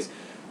before you, because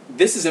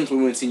this is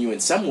influencing you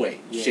in some way,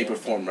 shape, or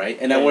form, right?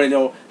 And I want to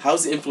know,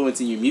 how's it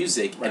influencing your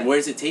music, and where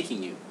is it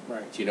taking you?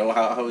 Right. Do you know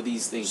how are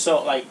these things?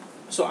 So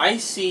I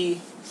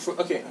see,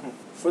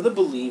 for the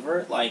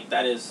believer,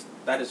 that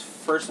is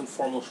first and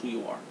foremost who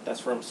you are. That's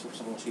first and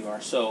foremost who you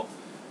are. So,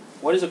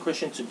 what is a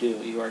Christian to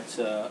do? You are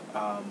to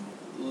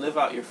live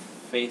out your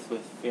faith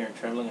with fear and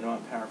trembling. I know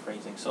I'm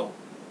paraphrasing. So,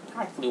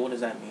 practically, what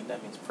does that mean?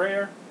 That means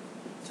prayer,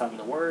 time in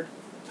the Word,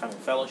 time in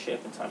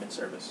fellowship, and time in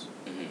service.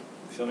 Mm-hmm. You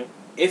feel me?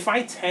 If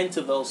I tend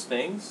to those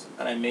things,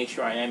 and I make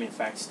sure I am, in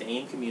fact,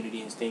 staying in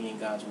community and staying in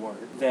God's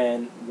Word,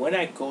 then when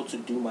I go to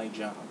do my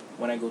job,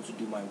 when I go to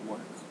do my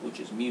work, which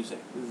is music,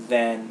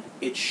 then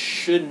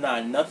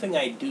nothing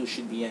I do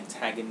should be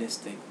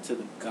antagonistic to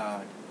the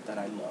God that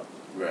I love.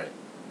 Right.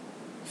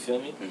 You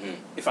feel me? Mm-hmm.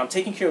 If I'm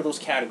taking care of those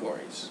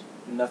categories,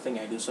 nothing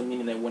I do. So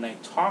meaning that when I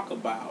talk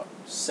about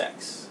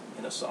sex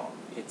in a song,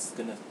 it's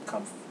going to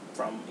come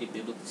from a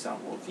biblically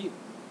sound worldview.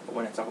 But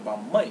when I talk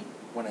about money,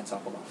 when I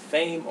talk about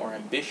fame or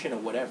ambition or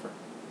whatever,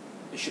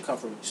 it should come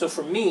from me. So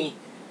for me,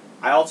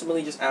 I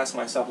ultimately just ask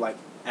myself,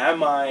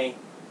 am I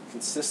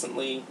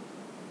consistently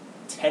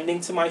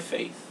tending to my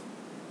faith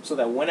so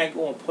that when I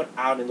go and put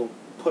art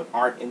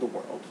in the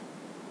world,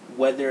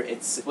 whether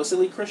it's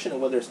explicitly Christian or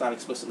whether it's not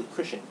explicitly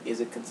Christian,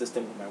 is it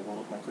consistent with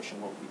my Christian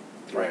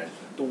worldview? Right.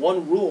 The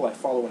one rule I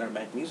follow when I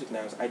make music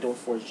now is I don't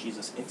force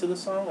Jesus into the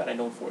song and I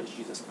don't force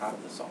Jesus out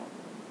of the song.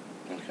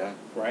 Okay.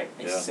 Right?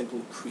 I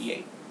simply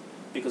create.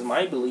 Because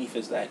my belief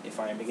is that if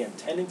I am, again,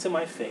 tending to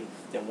my faith,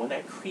 then when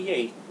I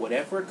create,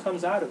 whatever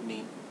comes out of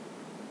me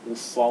will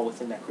fall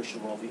within that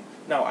Christian worldview.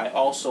 Now, I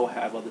also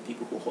have other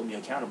people who hold me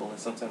accountable, and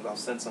sometimes I'll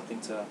send something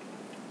to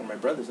one of my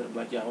brothers, and I'm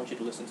like, I want you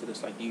to listen to this,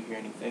 do you hear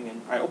anything?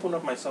 And I open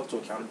up myself to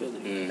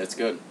accountability. That's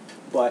good.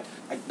 But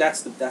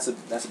that's the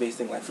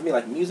basic thing. For me,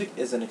 music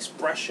is an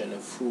expression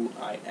of who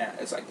I am.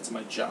 It's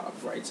my job,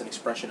 right? It's an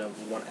expression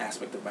of one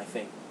aspect of my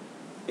thing.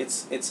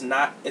 It's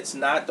not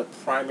the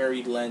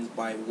primary lens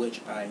by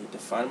which I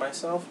define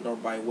myself, nor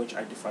by which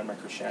I define my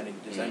Christianity.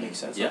 Does that make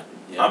sense? Yeah.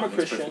 I'm a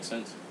Christian,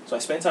 so I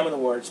spend time in the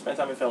Word, spend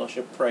time in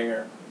fellowship,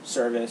 prayer,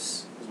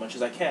 service, as much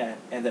as I can,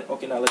 and then,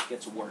 now let's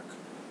get to work.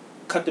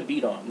 Cut the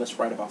beat on, let's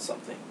write about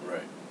something.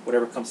 Right.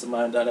 Whatever comes to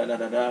mind,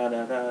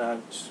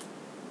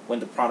 when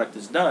the product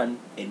is done,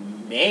 it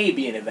may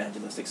be an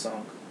evangelistic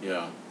song.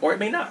 Yeah. Or it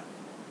may not.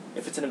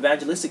 If it's an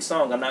evangelistic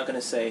song, I'm not going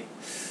to say,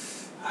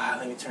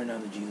 let me turn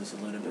down to Jesus a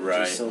little bit,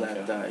 just so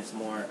that it's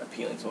more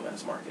appealing to a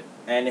mass market.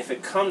 And if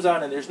it comes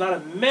out and there's not a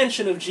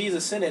mention of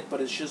Jesus in it,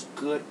 but it's just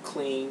good,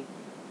 clean,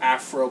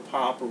 Afro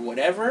pop or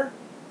whatever,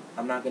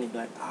 I'm not going to be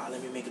like,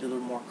 let me make it a little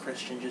more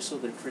Christian just so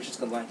that the Christians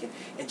can like it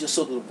and just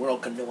so that the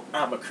world can know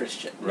I'm a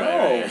Christian.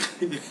 Right.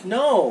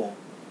 No.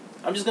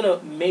 I'm just going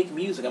to make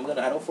music. I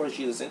don't force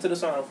Jesus into the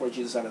song, I don't force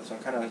Jesus out of the song.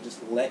 I kind of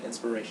just let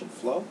inspiration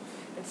flow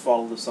and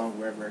follow the song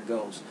wherever it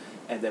goes.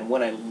 And then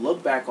when I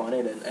look back on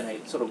it and I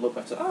sort of look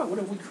back and say, what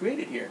have we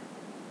created here?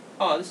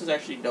 This is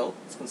actually dope.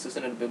 It's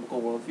consistent in a biblical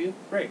worldview.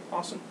 Great.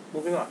 Awesome.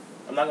 Moving on.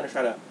 I'm not going to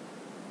try to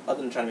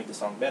other than trying to make the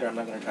song better, I'm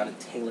not going to try to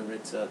tailor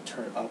it to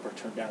turn up or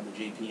turn down the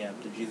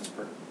JPM, the Jesus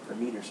per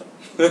meter or something.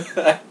 You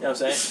know what I'm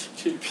saying?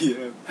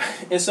 JPM.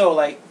 And so,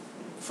 like,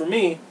 for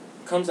me, it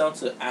comes down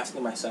to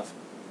asking myself,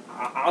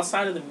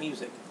 outside of the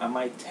music, am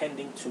I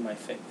tending to my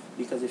faith?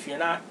 Because if you're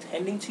not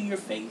tending to your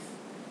faith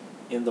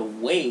in the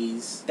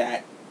ways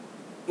that,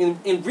 in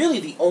really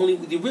the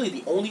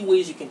only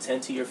ways you can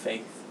tend to your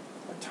faith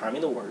are time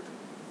in the Word,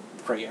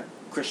 prayer,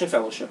 Christian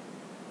fellowship,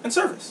 and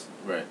service.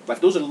 Right. Like,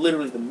 those are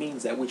literally the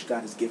means that which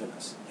God has given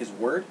us. His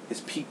Word,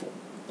 His people,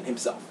 and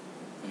Himself.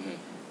 Mm-hmm.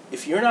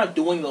 If you're not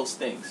doing those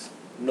things,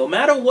 no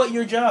matter what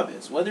your job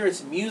is, whether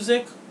it's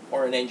music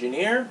or an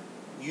engineer,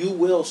 you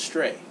will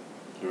stray.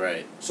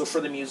 Right. So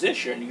for the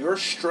musician, your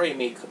stray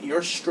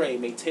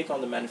may take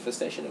on the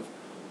manifestation of,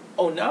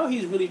 oh, now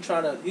he's really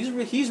trying to,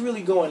 he's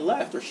really going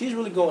left, or she's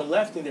really going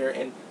left in there,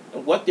 and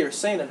what they're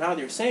saying and how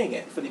they're saying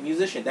it. For the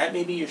musician, that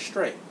may be your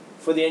stray.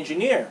 For the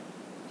engineer,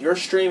 your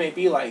stray may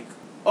be like,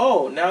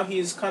 oh, now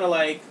he's kind of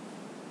like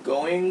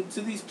going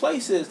to these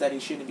places that he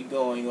shouldn't be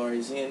going, or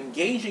is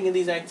engaging in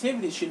these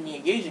activities shouldn't be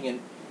engaging in.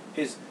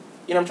 His,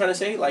 you know what I'm trying to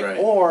say? Like, right.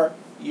 Or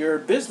your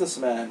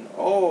businessman,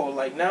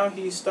 like now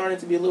he's starting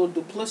to be a little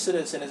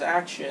duplicitous in his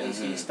actions.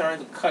 Mm-hmm. He's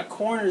starting to cut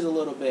corners a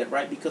little bit,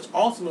 right? Because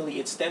ultimately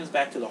it stems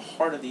back to the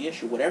heart of the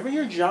issue. Whatever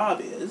your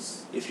job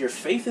is, if your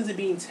faith isn't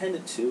being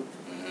tended to,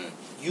 mm-hmm.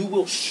 you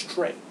will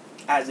stray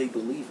as a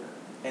believer.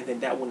 And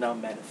then that will now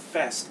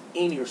manifest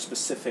in your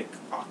specific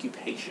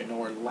occupation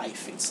or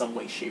life in some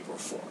way, shape, or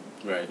form.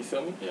 Right. You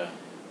feel me? Yeah.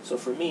 So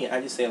for me, I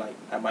just say, like,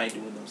 am I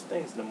doing those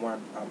things? The more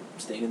I'm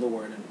staying in the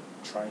Word and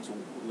trying to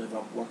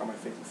walk on my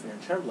faith with fear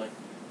and trembling,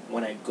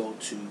 when I go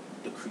to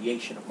the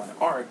creation of my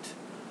art,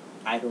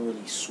 I don't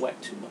really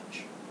sweat too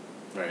much.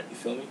 Right. You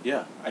feel me?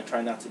 Yeah. I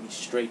try not to be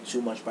strayed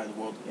too much by the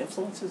worldly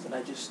influences, and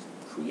I just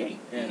create.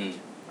 And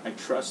I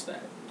trust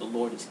that the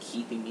Lord is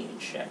keeping me in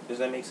check. Does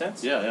that make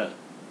sense? Yeah, yeah.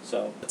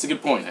 So that's a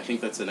good point. I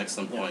think that's an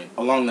excellent point.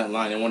 Along that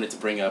line, I wanted to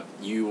bring up,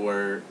 you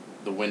were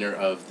the winner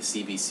of the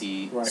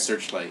CBC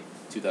Searchlight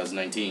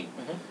 2019.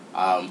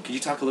 Mm-hmm. Could you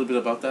talk a little bit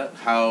about that?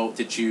 How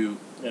did you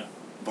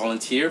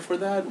volunteer for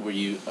that? Were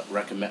you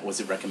was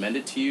it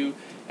recommended to you?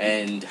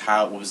 And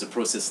what was the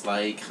process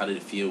like? How did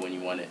it feel when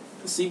you won it?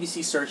 The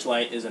CBC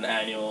Searchlight is an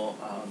annual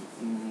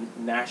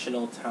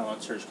national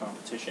talent search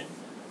competition.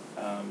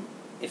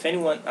 If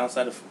anyone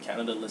outside of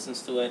Canada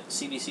listens to it,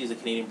 CBC is a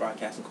Canadian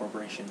Broadcasting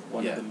Corporation,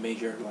 one of the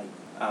major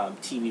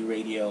TV,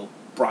 radio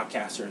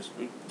broadcasters,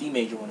 the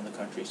major one in the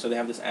country. So they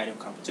have this annual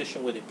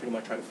competition where they pretty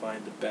much try to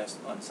find the best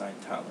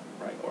unsigned talent,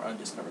 right, or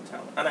undiscovered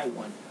talent. And I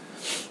won.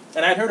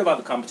 And I'd heard about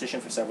the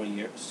competition for several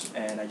years,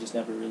 and I just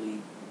never really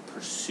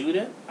pursued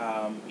it,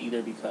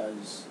 either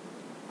because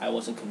I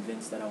wasn't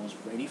convinced that I was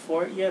ready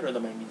for it yet, or that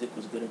my music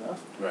was good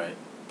enough. Right.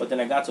 But then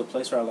I got to a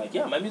place where I was like,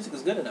 yeah, my music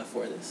is good enough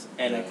for this.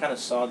 And I kind of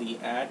saw the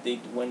ad.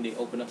 When they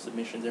open up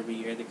submissions every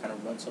year, they kind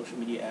of run social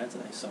media ads,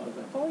 and I saw it.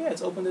 Like, oh, yeah,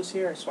 it's open this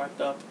year. I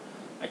swiped up.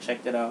 I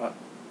checked it out.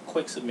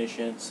 Quick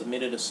submission.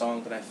 Submitted a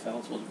song that I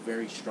felt was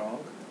very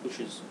strong,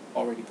 which is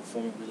already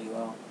performing really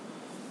well.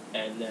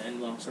 And then,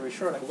 long story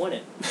short, I won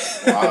it.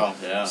 Wow,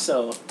 yeah.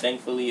 So,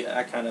 thankfully,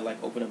 I kind of,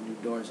 like, opened up new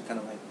doors and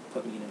kind of, like,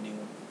 put me in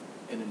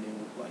a new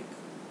like,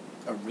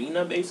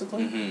 arena,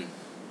 basically. Mm-hmm.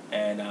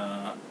 And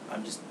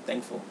I'm just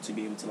thankful to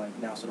be able to, like,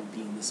 now sort of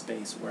be in this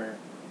space where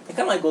it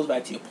kind of, like, goes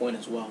back to your point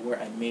as well, where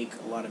I make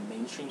a lot of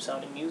mainstream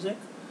sounding music,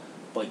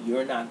 but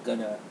you're not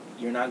gonna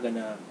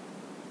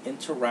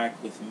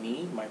interact with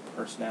me, my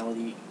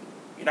personality.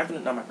 You're not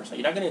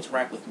gonna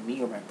interact with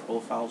me or my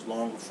profiles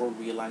long before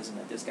realizing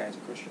that this guy's a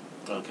Christian.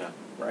 Okay.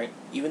 Right?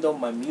 Even though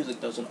my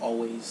music doesn't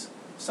always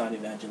sound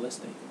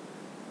evangelistic,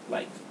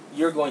 like,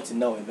 you're going to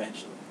know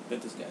eventually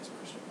that this guy's a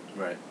Christian.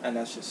 Right. And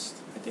that's just,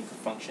 I think, a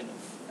function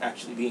of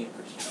actually being a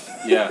Christian.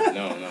 Yeah,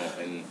 no,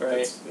 and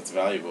right. that's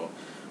valuable.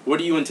 What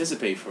do you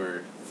anticipate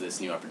for this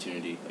new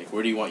opportunity? Like,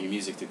 where do you want your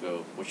music to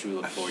go? What should we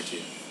look forward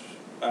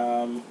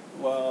to?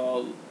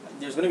 Well,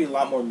 there's going to be a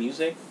lot more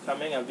music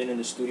coming. I've been in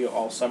the studio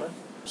all summer,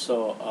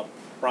 so a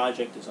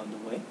project is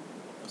underway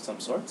of some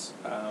sorts.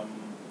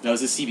 Now,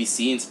 is this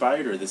CBC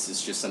inspired, or this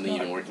is just something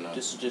you've been working on?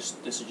 This is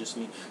just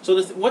me. So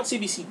what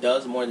CBC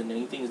does more than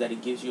anything is that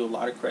it gives you a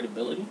lot of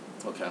credibility.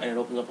 Okay. And it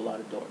opens up a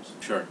lot of doors.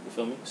 Sure. You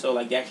feel me? So,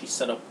 like, they actually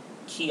set up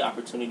key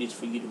opportunities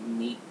for you to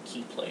meet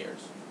key players,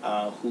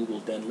 who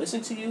will then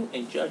listen to you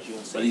and judge you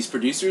and say, are these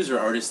producers or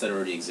artists that are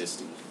already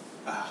existing?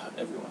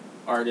 Everyone.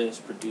 Artists,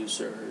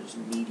 producers,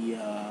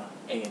 media,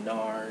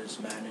 A&Rs,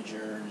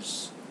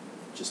 managers,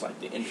 just like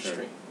the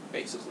industry,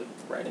 basically,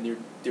 right?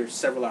 And there's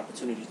several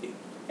opportunities there.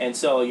 And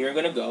so you're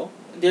going to go.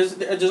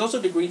 There's also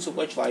a degree to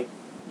which, like,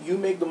 you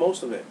make the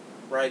most of it,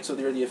 right? So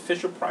there are the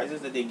official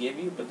prizes that they give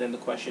you, but then the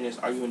question is,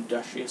 are you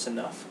industrious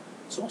enough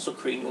to also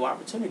create new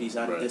opportunities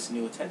out of this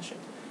new attention?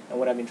 And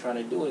what I've been trying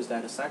to do is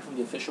that, aside from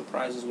the official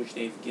prizes which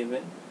they've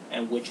given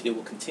and which they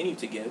will continue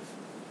to give,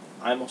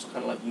 I'm also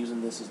kind of like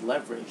using this as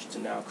leverage to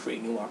now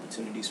create new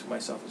opportunities for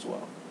myself as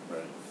well.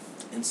 Right.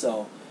 And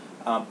so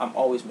I'm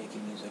always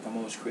making music. I'm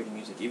always creating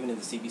music. Even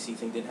if the CBC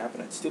thing didn't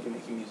happen, I'd still be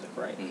making music,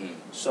 right? Mm-hmm.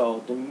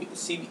 So the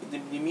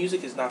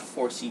music is not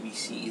for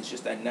CBC. It's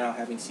just that now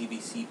having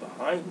CBC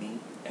behind me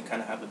and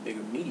kind of have a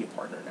bigger media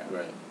partner now.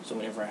 Right. So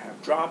whenever I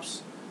have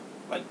drops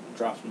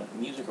from like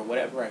music or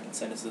whatever, I can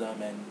send it to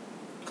them, and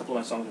a couple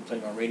of my songs are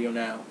playing on radio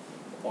now,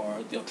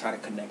 or they'll try to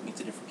connect me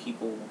to different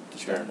people.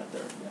 Sure.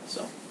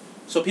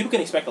 So people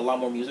can expect a lot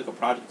more music. A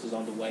project is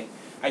on the way.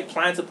 I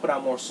plan to put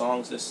out more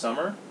songs this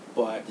summer,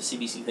 but the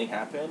CBC thing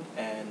happened,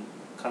 and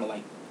kind of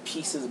like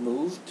pieces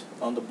moved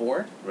on the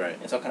board. Right.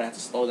 And so I kind of had to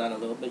slow down a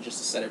little bit just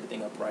to set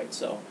everything up right.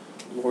 So,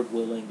 Lord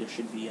willing, there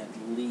should be at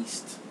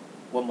least,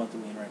 what month are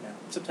we in right now?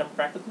 September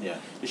practically? Yeah.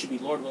 There should be,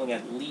 Lord willing,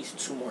 at least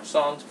 2 more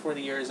songs before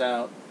the year is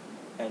out.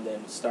 And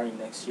then starting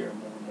next year,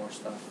 more and more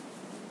stuff.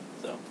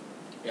 So,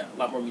 yeah, a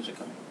lot more music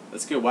coming.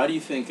 That's good. Why do you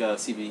think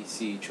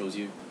CBC chose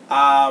you?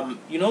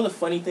 The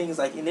funny thing is,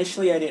 like,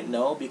 initially I didn't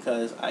know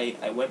because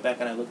I went back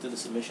and I looked at the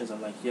submissions.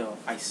 I'm like, yo,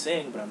 I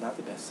sing, but I'm not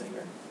the best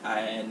singer.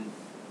 And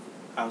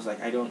I was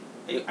like, I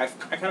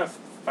kind of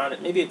found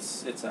it, maybe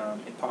it's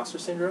imposter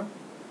syndrome,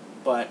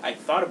 but I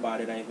thought about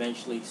it. I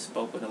eventually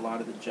spoke with a lot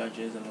of the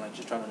judges and, like,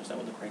 just trying to understand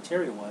what the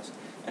criteria was.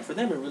 And for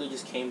them, it really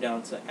just came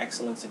down to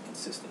excellence and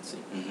consistency.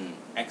 Mm-hmm.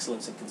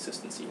 Excellence and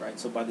consistency, right?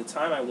 So by the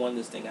time I won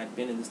this thing, I'd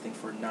been in this thing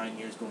for 9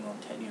 years, going on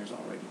 10 years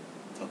already.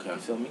 Okay. You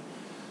feel me?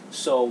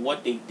 So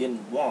what they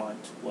didn't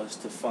want was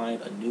to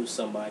find a new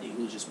somebody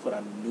who's just put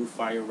on a new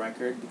fire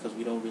record, because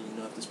we don't really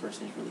know if this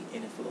person is really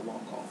in it for the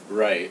long haul.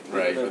 Right.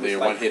 Or they're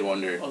like, one-hit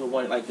wonder. Oh, the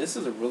one, like, this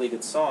is a really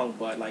good song,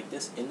 but, like,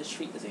 this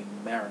industry is a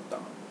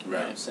marathon. You know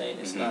what I'm saying?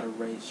 It's not a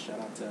race. Shout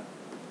out to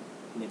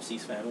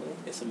Nipsey's family.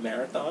 It's a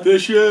marathon.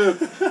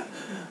 Bishop!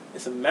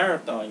 It's a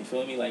marathon, you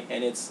feel me? Like,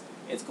 and it's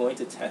going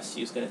to test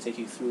you. It's going to take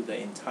you through the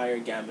entire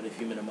gamut of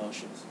human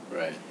emotions.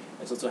 Right.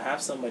 And so to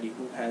have somebody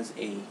who has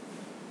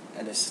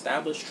an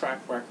established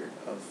track record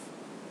of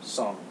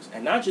songs,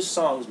 and not just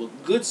songs,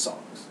 but good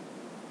songs,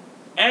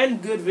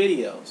 and good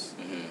videos,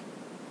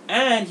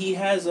 and he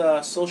has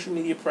a social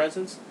media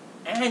presence,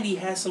 and he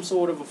has some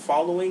sort of a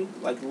following,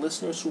 like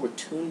listeners who are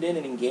tuned in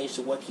and engaged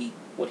to what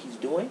he's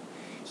doing.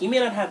 He may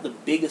not have the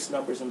biggest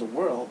numbers in the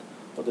world,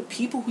 but the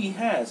people who he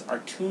has are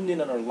tuned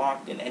in and are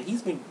locked in, and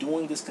he's been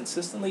doing this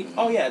consistently.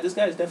 Oh yeah, this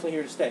guy is definitely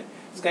here to stay.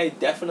 This guy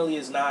definitely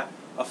is not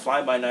a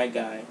fly-by-night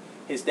guy.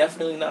 He's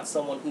definitely not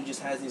someone who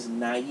just has these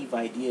naive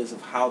ideas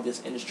of how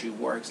this industry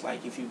works.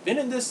 Like, if you've been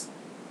in this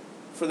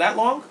for that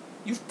long,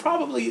 you've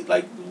probably,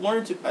 like,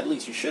 at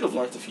least you should have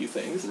learned a few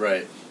things.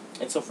 Right.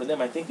 And so for them,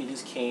 I think it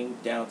just came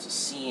down to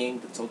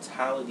seeing the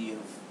totality of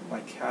my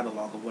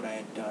catalog of what I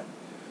had done.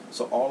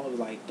 So all of,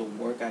 like, the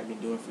work I've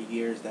been doing for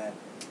years that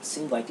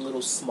seemed like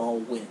little small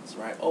wins,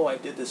 right? Oh, I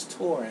did this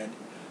tour and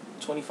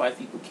 25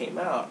 people came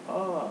out.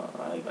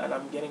 And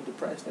I'm getting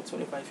depressed that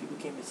 25 people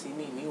came to see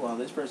me. Meanwhile,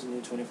 this person knew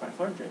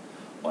 2,500.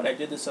 Oh, and I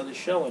did this other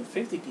show and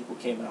 50 people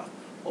came out.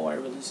 Oh, I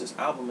released this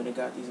album and it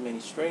got these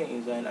many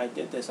streams, and I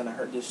did this and I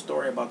heard this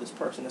story about this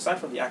person. Aside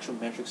from the actual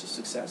metrics of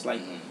success,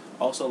 like,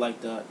 also,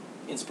 like, the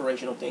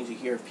inspirational things you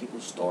hear of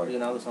people's stories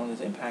and how the song is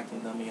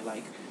impacting them, and you're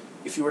like,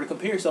 if you were to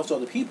compare yourself to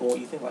other people,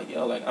 you think, like,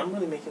 yo, like, I'm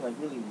really making, like,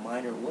 really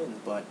minor wins,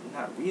 but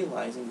not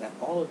realizing that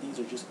all of these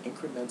are just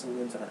incremental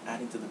wins that are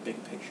adding to the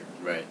big picture.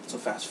 Right. So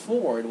fast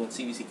forward, when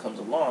CBC comes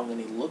along and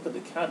they look at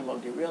the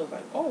catalog, they realize,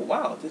 like, oh,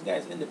 wow, this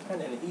guy's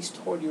independent, and he's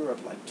toured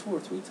Europe, like, 2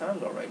 or 3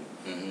 times already.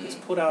 He's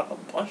put out a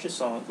bunch of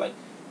songs. Like,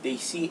 they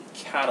see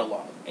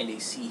catalog, and they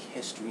see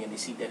history, and they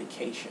see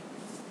dedication.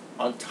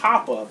 On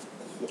top of,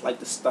 like,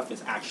 the stuff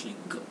is actually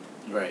good.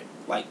 Right.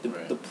 Like,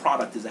 the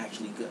product is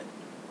actually good.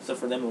 So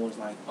for them, it was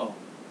like, oh,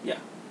 yeah,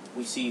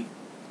 we see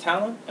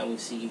talent and we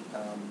see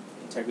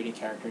integrity,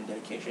 character, and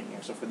dedication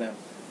here. So for them,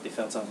 they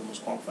felt I was the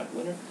most qualified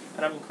winner,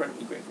 and I'm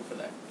incredibly grateful for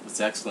that. That's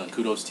excellent.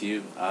 Kudos to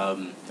you.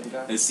 Thank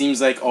God. It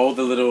seems like all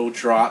the little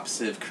drops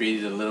have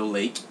created a little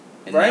lake,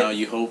 and now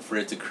you hope for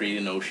it to create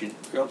an ocean.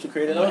 You hope to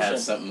create an we'll ocean. We'll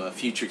have something, a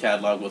future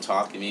catalog, we'll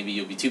talk, and maybe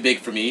you'll be too big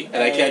for me, and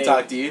I can't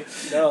talk to you.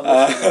 No,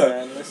 listen,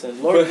 man,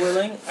 listen. Lord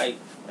willing, I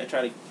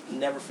try to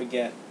never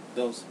forget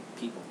those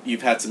people.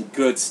 You've had some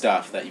good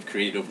stuff that you've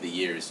created over the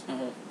years.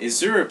 Is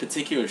there a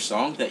particular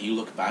song that you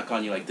look back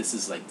on, you're like, this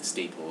is like the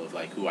staple of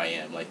like who I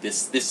am? Like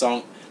this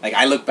song, like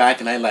I look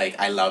back and I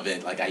love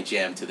it. Like I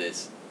jam to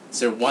this. Is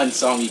there one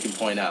song you can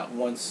point out?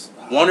 One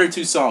or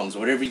 2 songs,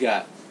 whatever you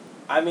got.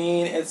 I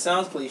mean, it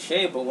sounds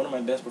cliche, but one of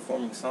my best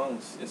performing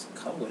songs is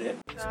Come With It.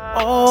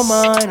 All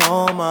mine,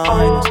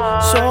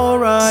 so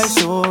right,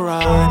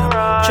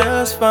 I'm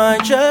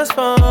just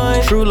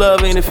fine. True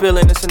love ain't a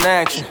feeling, it's an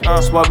action.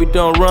 That's why we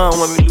don't run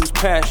when we lose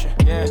passion.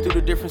 Through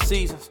the different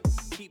seasons.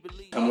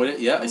 Come With It,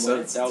 yeah. It's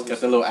got the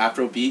little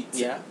Afro beat.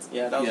 Yeah,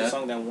 that was a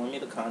song that won me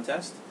the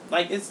contest.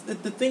 Like, it's the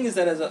thing is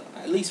that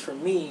at least for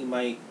me,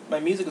 my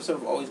music has sort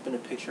of always been a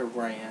picture of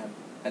where I am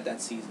at that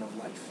season of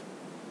life.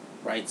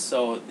 Right,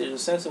 so there's a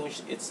sense in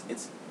which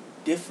it's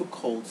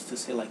difficult to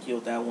say, like, yo,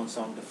 that one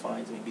song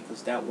defines me,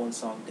 because that one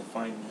song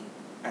defined me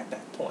at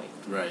that point.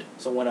 Right.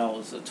 So when I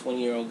was a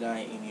 20-year-old guy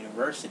in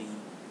university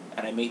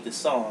and I made this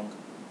song,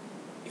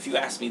 if you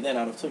asked me then,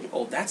 I'd have told you,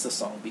 oh, that's the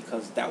song,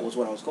 because that was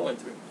what I was going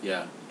through.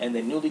 Yeah. And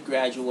then newly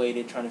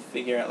graduated, trying to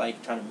figure out,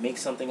 like, trying to make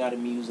something out of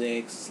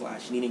music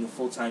 / needing a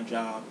full-time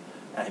job.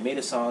 And I made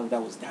a song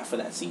that was that for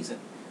that season.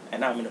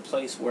 And I'm in a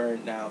place where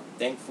now,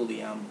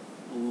 thankfully,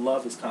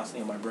 love is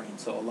constantly in my brain.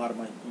 So a lot of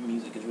my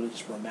music is really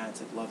just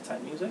romantic,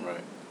 love-type music.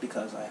 Right.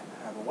 Because I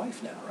have a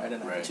wife now, right?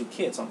 And I Right. have 2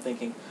 kids. So I'm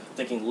thinking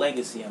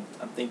legacy.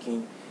 I'm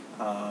thinking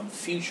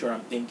future.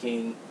 I'm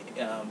thinking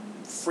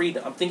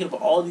freedom. I'm thinking of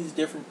all these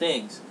different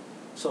things.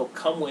 So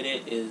Come With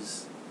It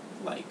is,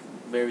 like,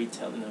 very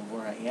telling of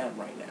where I am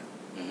right now.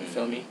 You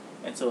feel me?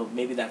 And so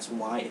maybe that's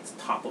why it's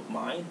top of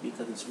mind,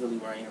 because it's really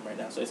where I am right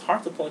now. So it's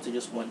hard to point to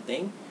just one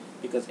thing,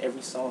 because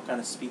every song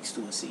kind of speaks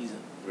to a season.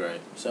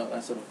 Right. So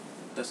that's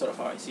sort of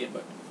how I see it.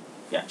 But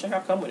yeah, check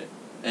out Come With It.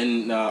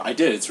 And I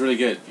did. It's really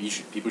good.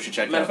 People should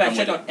check it out. Matter of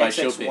fact, Come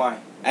check With out It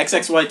by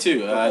XXY. XXY too.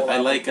 The whole I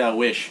album. like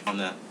Wish on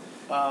that.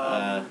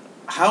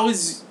 How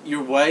is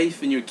your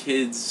wife and your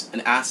kids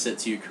an asset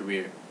to your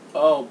career?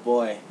 Oh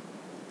boy,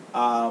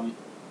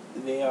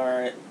 they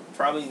are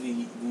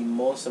probably the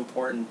most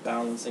important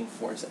balancing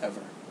force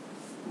ever,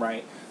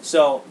 right?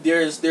 So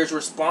there's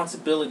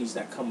responsibilities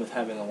that come with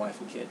having a wife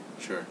and kid,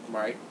 Sure.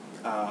 right?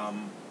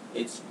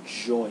 It's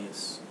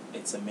joyous,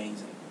 it's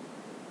amazing,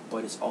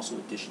 but it's also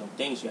additional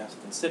things you have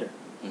to consider.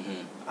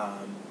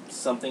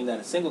 Something that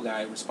a single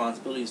guy,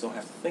 responsibilities don't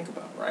have to think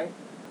about, right?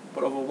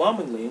 But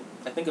overwhelmingly,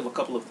 I think of a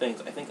couple of things.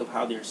 I think of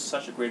how there's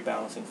such a great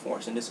balancing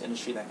force in this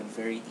industry that can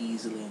very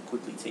easily and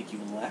quickly take you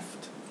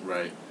left.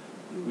 Right.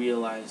 You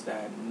realize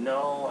that,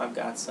 no, I've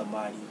got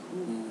somebody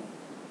who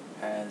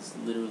has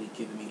literally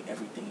given me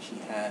everything she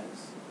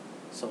has,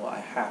 so I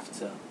have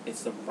to,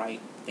 it's the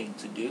right thing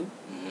to do.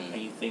 And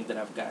you think that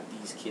I've got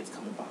these kids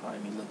coming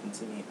behind me looking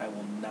to me, I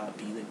will not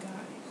be the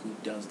guy who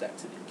does that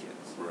to their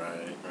kids.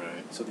 Right.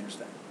 So there's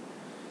that.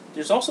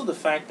 There's also the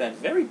fact that,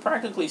 very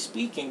practically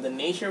speaking, the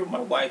nature of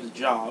my wife's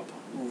job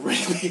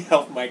really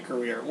helped my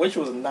career, which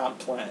was not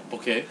planned.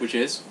 Okay, which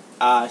is?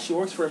 She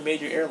works for a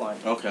major airline.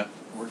 Okay.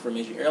 Work for a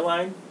major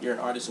airline, you're an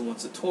artist who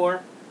wants to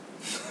tour.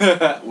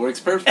 Works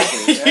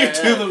perfectly. You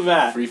do the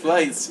math. Free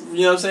flights.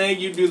 You know what I'm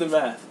saying? You do the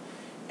math.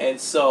 And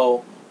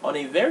so, on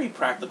a very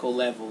practical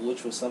level,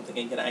 which was something,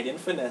 again, I didn't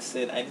finesse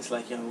it. I just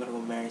I'm going to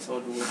go marry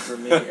someone who works for a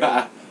major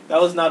airline.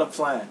 That was not a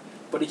plan.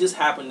 But it just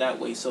happened that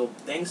way. So,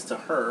 thanks to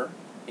her,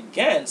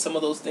 again, some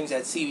of those things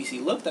that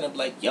CBC looked at, I'm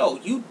like, yo,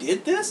 you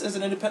did this as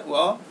an independent?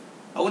 Well,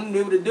 I wouldn't be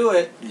able to do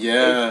it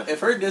if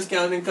her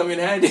discount didn't come in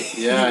handy.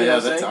 Yeah, you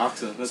know that's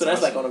awesome. That's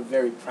awesome. like on a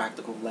very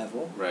practical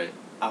level. Right.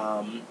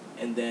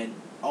 And then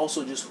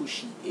also just who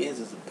she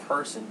is as a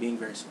person, being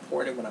very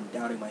supportive when I'm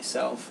doubting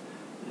myself,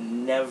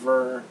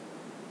 never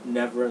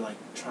like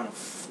trying to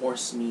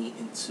force me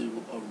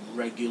into a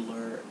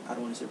regular, I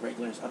don't want to say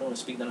regular, I don't want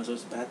to speak that as a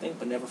bad thing,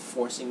 but never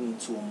forcing me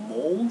into a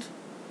mold.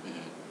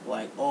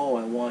 Like, oh,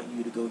 I want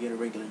you to go get a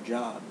regular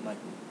job. Like,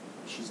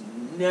 she's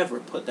never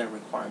put that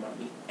requirement on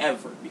me,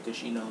 ever, because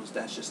she knows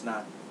that's just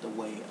not the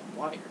way I'm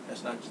wired.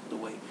 That's not just the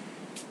way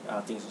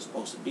things are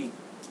supposed to be.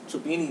 So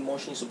being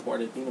emotionally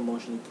supportive, being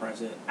emotionally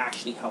present,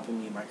 actually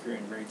helping me in my career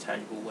in very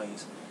tangible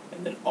ways.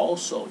 And then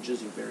also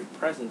just your very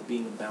presence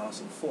being a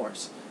balancing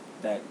force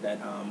that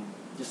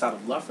just out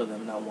of love for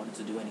them, not wanting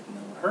to do anything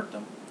that would hurt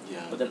them.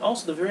 Yeah. But then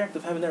also the very act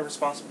of having that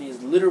responsibility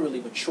is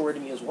literally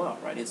maturing me as well,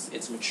 right?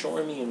 It's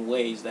maturing me in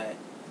ways that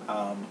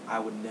I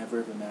would never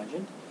have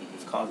imagined.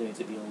 It's causing me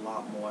to be a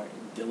lot more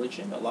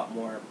diligent, a lot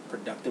more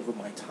productive with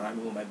my time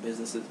and with my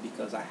businesses,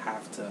 because I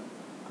have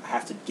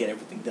to get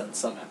everything done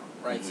somehow,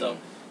 right? So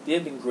they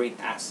have been great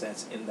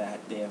assets in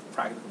that they have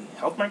practically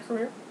helped my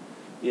career.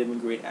 They have been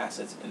great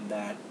assets in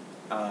that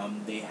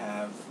they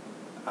have,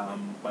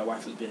 my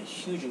wife has been a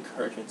huge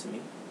encouragement to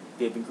me.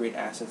 They have been great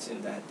assets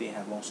in that they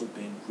have also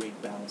been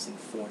great balancing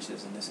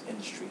forces in this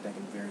industry that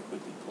can very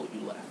quickly pull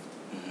you left.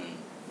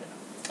 Yeah.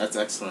 That's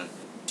excellent.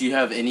 Do you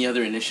have any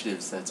other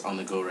initiatives that's on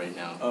the go right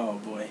now? Oh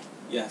boy,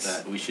 yes.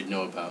 That we should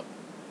know about?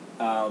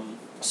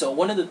 So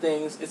one of the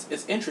things,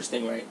 it's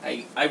interesting, right?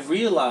 I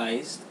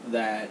realized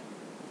that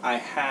I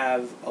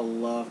have a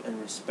love and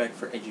respect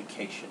for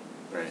education.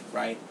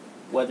 Right?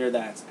 Whether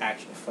that's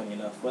actually, funny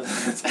enough, whether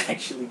that's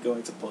actually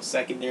going to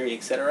post-secondary,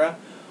 etc.,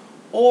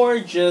 or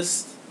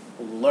just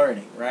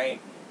learning, right?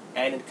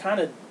 And it kind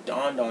of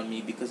dawned on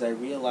me because I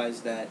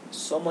realized that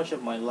so much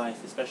of my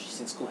life, especially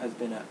since school, has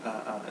been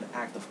an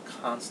act of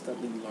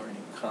constantly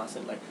learning,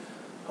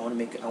 I want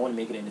to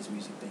make it in this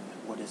music thing.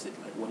 Like, what is it?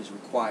 Like, what is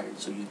required?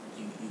 So you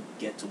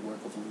get to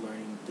work with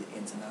learning the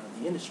ins and outs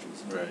of the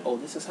industries. And right. Like, oh,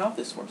 this is how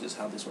this works. This is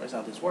how this works.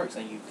 How this works.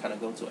 And you kind of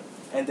go to it.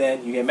 And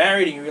then you get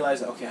married and you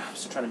realize that, okay, I'm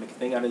still trying to make a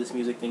thing out of this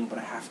music thing, but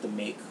I have to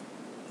make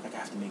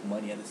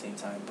money at the same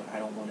time. But I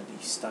don't want to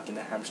be stuck in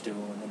the hamster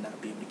wheel and then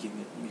not be able to give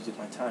music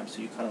my time.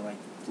 So you kind of like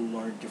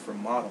learn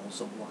different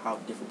models of how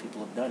different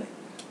people have done it.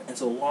 And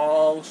so,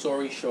 long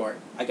story short,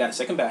 I got a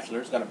second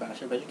bachelor's, got a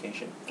Bachelor of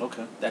Education.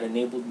 Okay. That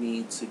enabled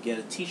me to get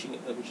a teaching,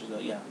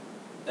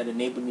 that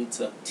enabled me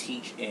to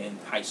teach in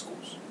high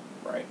schools,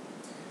 right?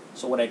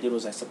 So what I did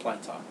was I supply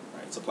taught,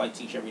 right? Supply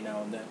teach every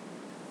now and then.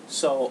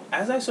 So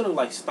as I sort of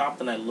like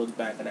stopped and I looked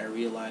back and I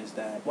realized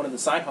that one of the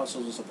side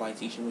hustles was supply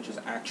teaching, which is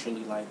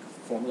actually like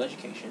formal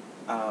education.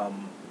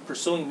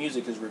 Pursuing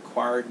music has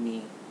required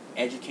me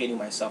educating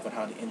myself on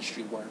how the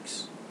industry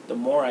works. The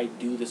more I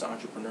do this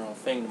entrepreneurial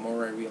thing, the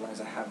more I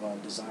realize I have a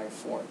desire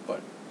for it.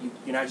 But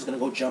you're not just going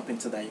to go jump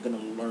into that. You're going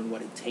to learn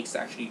what it takes to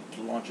actually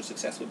launch a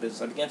successful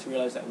business. I began to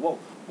realize that, whoa,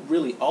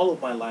 really all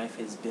of my life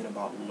has been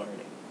about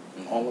learning.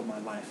 Mm-hmm. All of my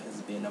life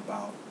has been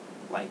about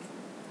like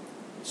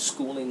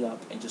schooling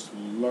up and just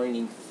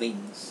learning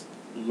things.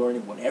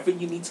 Learning whatever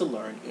you need to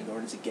learn in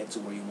order to get to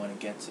where you want to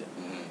get to.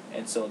 Mm-hmm.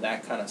 And so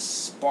that kind of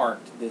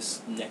sparked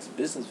this next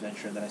business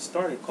venture that I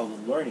started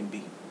called the Learning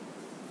Bee.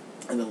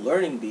 And the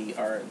Learning Bee,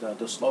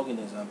 the slogan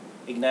is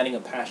igniting a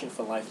passion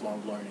for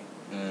lifelong learning.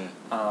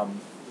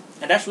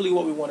 And that's really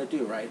what we want to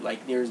do, right?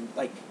 Like there's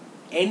like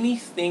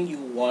anything you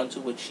want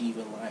to achieve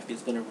in life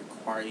is going to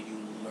require you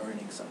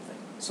learning something.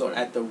 So right.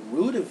 At the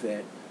root of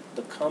it,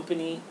 the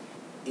company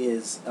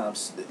is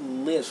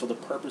lives for the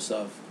purpose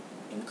of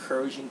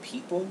encouraging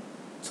people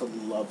to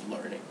love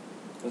learning.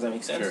 Does that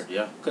make sense? Sure,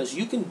 yeah. Because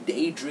you can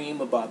daydream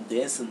about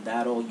this and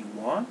that all you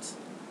want,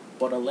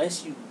 but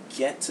unless you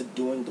get to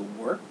doing the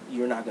work,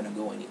 you're not going to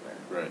go anywhere.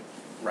 Right.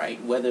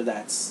 Right? Whether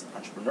that's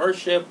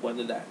entrepreneurship,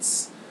 whether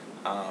that's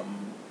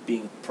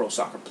being a pro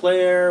soccer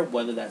player,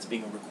 whether that's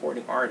being a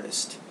recording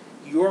artist,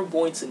 you're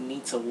going to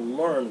need to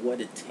learn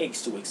what it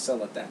takes to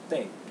excel at that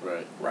thing.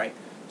 Right. Right?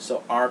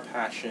 So our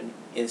passion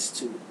is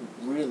to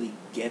really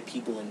get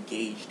people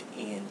engaged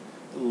in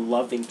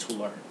loving to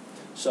learn.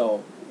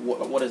 So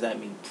what does that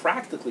mean?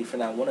 Practically, for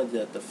now, one of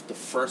the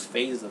first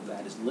phases of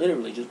that is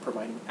literally just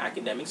providing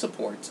academic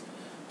support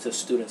to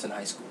students in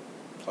high school.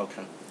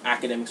 Okay.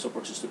 Academic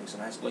support to students in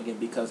high school, again,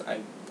 because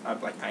I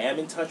am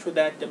in touch with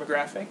that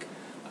demographic.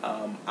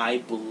 I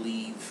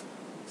believe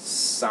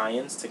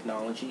science,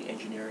 technology,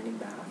 engineering, and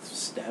math,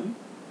 STEM,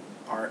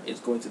 is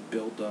going to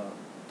build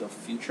the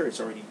future. It's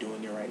already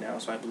doing it right now.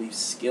 So I believe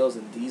skills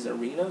in these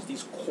arenas,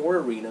 these core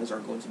arenas, are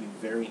going to be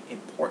very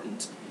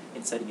important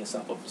in setting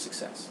yourself up for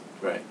success.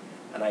 Right.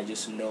 And I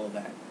just know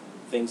that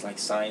things like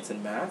science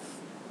and math,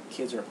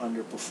 kids are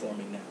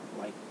underperforming now.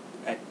 Like,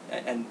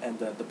 and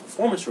the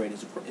performance rate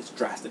is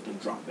drastically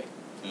dropping.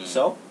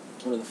 So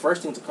one of the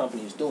first things the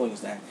company is doing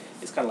is that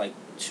it's kind of like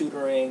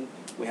tutoring.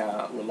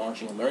 We're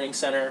launching a learning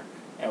center,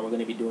 and we're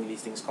going to be doing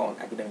these things called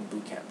academic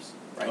boot camps.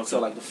 Right. Okay. So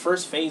like the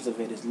first phase of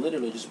it is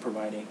literally just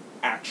providing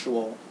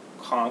actual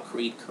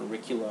concrete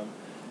curriculum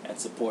and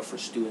support for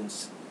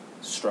students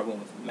struggling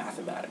with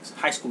mathematics,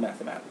 high school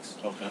mathematics.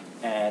 Okay.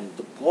 And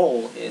the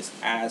goal is,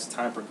 as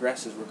time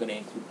progresses, we're going to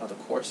include other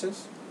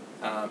courses,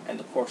 and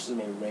the courses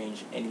may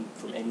range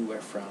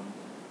anywhere from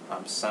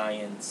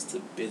science to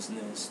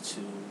business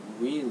to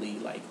really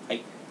like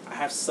I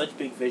have such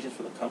big visions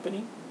for the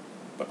company,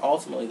 but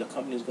ultimately the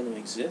company is going to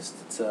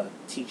exist to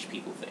teach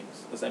people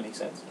things. Does that make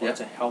sense? Yeah. Or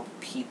to help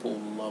people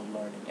love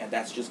learning, and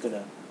that's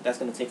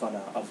gonna take on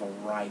a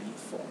variety of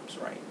forms,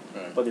 right?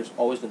 Right. But there's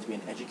always going to be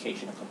an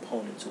educational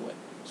component to it.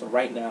 So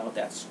right now,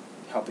 that's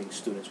helping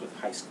students with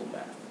high school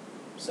math.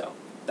 So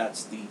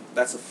that's the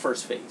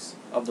first phase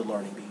of the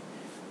Learning Bee,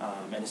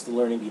 and it's the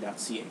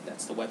learningbee.ca.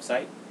 That's the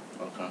website.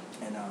 Okay.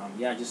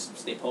 And just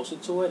stay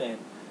posted to it, and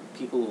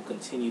people will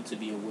continue to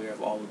be aware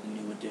of all of the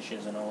new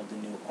additions and all of the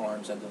new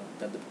arms that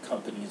the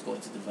company is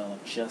going to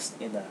develop. Just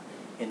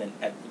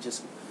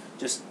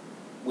just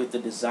with the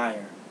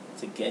desire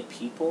to get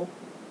people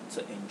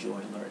to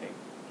enjoy learning.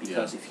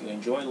 Because if you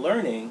enjoy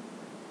learning,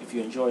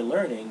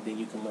 then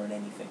you can learn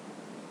anything.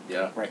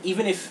 Yeah. Right.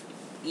 Even if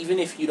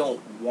you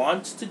don't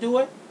want to do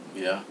it.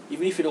 Yeah.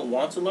 Even if you don't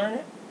want to learn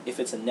it, if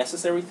it's a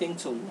necessary thing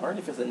to learn,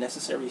 if it's a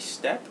necessary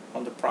step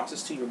on the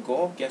process to your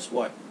goal, guess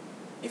what?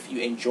 If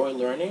you enjoy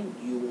learning,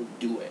 you will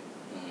do it.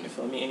 Mm-hmm. You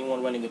feel me?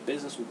 Anyone running a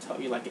business will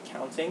tell you, like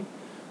accounting,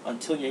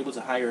 until you're able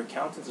to hire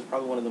accountants, is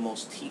probably one of the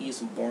most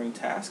tedious and boring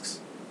tasks.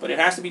 But it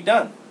has to be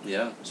done.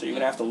 Yeah. So you're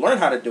going to have to learn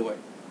how to do it.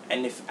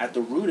 And if at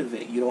the root of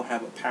it, you don't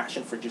have a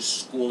passion for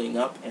just schooling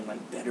up and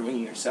like bettering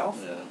yourself,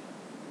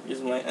 you're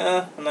just like,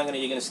 you're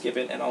going to skip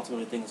it, and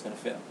ultimately the thing is going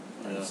to fail.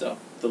 Right? Yeah. So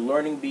the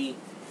Learning Bee,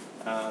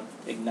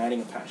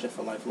 igniting a passion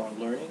for lifelong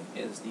learning,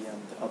 is the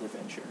other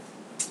venture.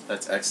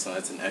 That's excellent.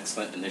 That's an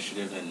excellent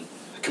initiative, and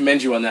I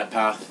commend you on that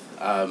path.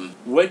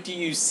 What do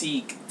you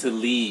seek to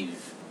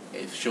leave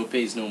if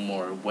Showpay is no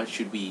more? What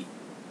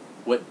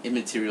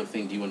immaterial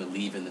thing do you want to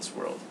leave in this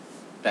world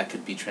that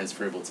could be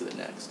transferable to the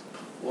next?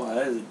 Wow,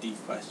 that is a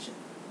deep question.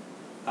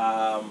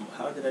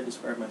 How did I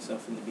describe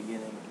myself in the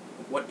beginning?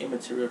 What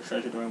immaterial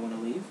treasure do I want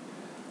to leave?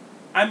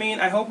 I mean,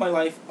 I hope my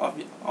life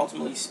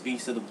ultimately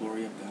speaks to the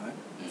glory of God,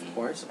 of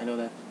course. I know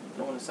that I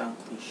don't want to sound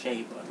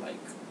cliche, but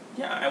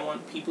I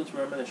want people to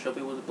remember that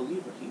Showpay was a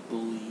believer. He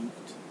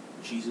believed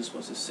Jesus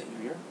was his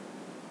Savior.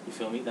 You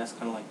feel me? That's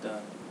kind of like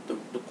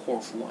the core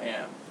of who I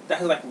am. That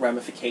has like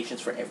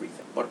ramifications for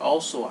everything. But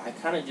also, I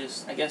kind of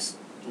just, I guess,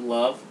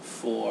 love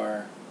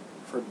for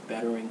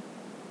bettering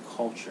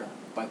culture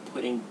by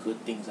putting good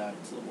things out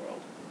into the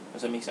world.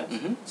 Does that make sense?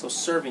 Mm-hmm. So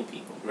serving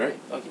people. Right.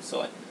 Okay,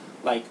 so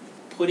like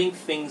putting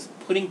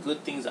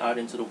good things out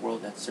into the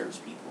world that serves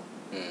people.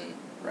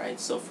 right?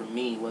 So for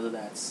me, whether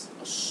that's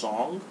a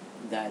song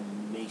that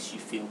makes you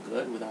feel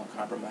good without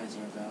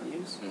compromising your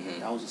values,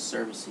 that was a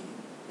service to you.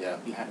 Yeah.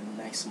 You had a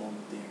nice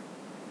moment there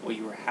where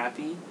you were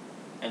happy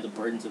and the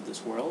burdens of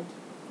this world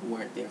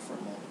weren't there for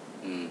a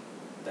moment.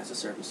 That's a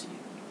service to you.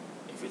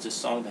 If it's a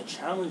song that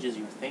challenges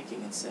your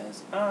thinking and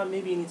says,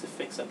 maybe you need to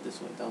fix up this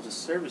way, that was a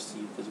service to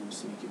you because it was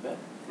to make you better.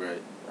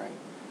 Right. Right?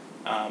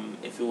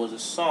 If it was a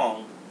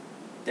song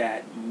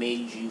that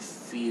made you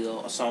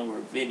feel, a song or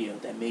a video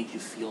that made you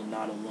feel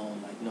not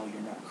alone, like, no,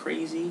 you're not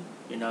crazy,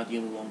 you're not the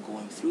only one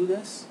going through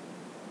this,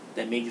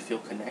 that made you feel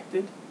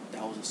connected,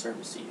 that was a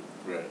service to you.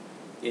 Right.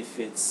 If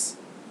it's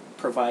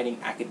providing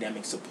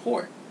academic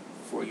support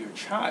for your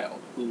child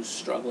who's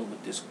struggling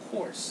with this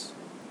course,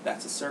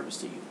 that's a service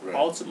to you. Right.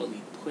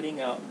 Ultimately,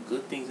 putting out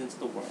good things into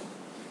the world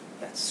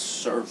that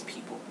serve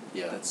people,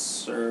 that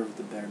serve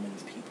the betterment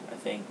of people. I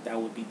think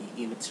that would be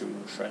the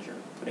immaterial treasure,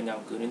 putting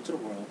out good into the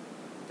world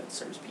that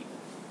serves people.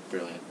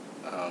 Brilliant.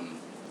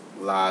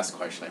 Last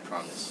question, I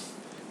promise.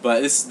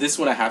 But this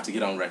one I have to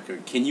get on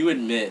record. Can you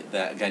admit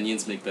that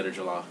Ghanaians make better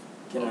jollof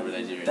over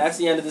Nigerians? That's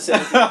the end of the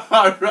sentence.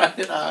 All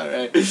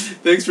right.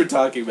 Thanks for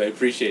talking, man.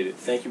 Appreciate it.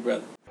 Thank you,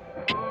 brother.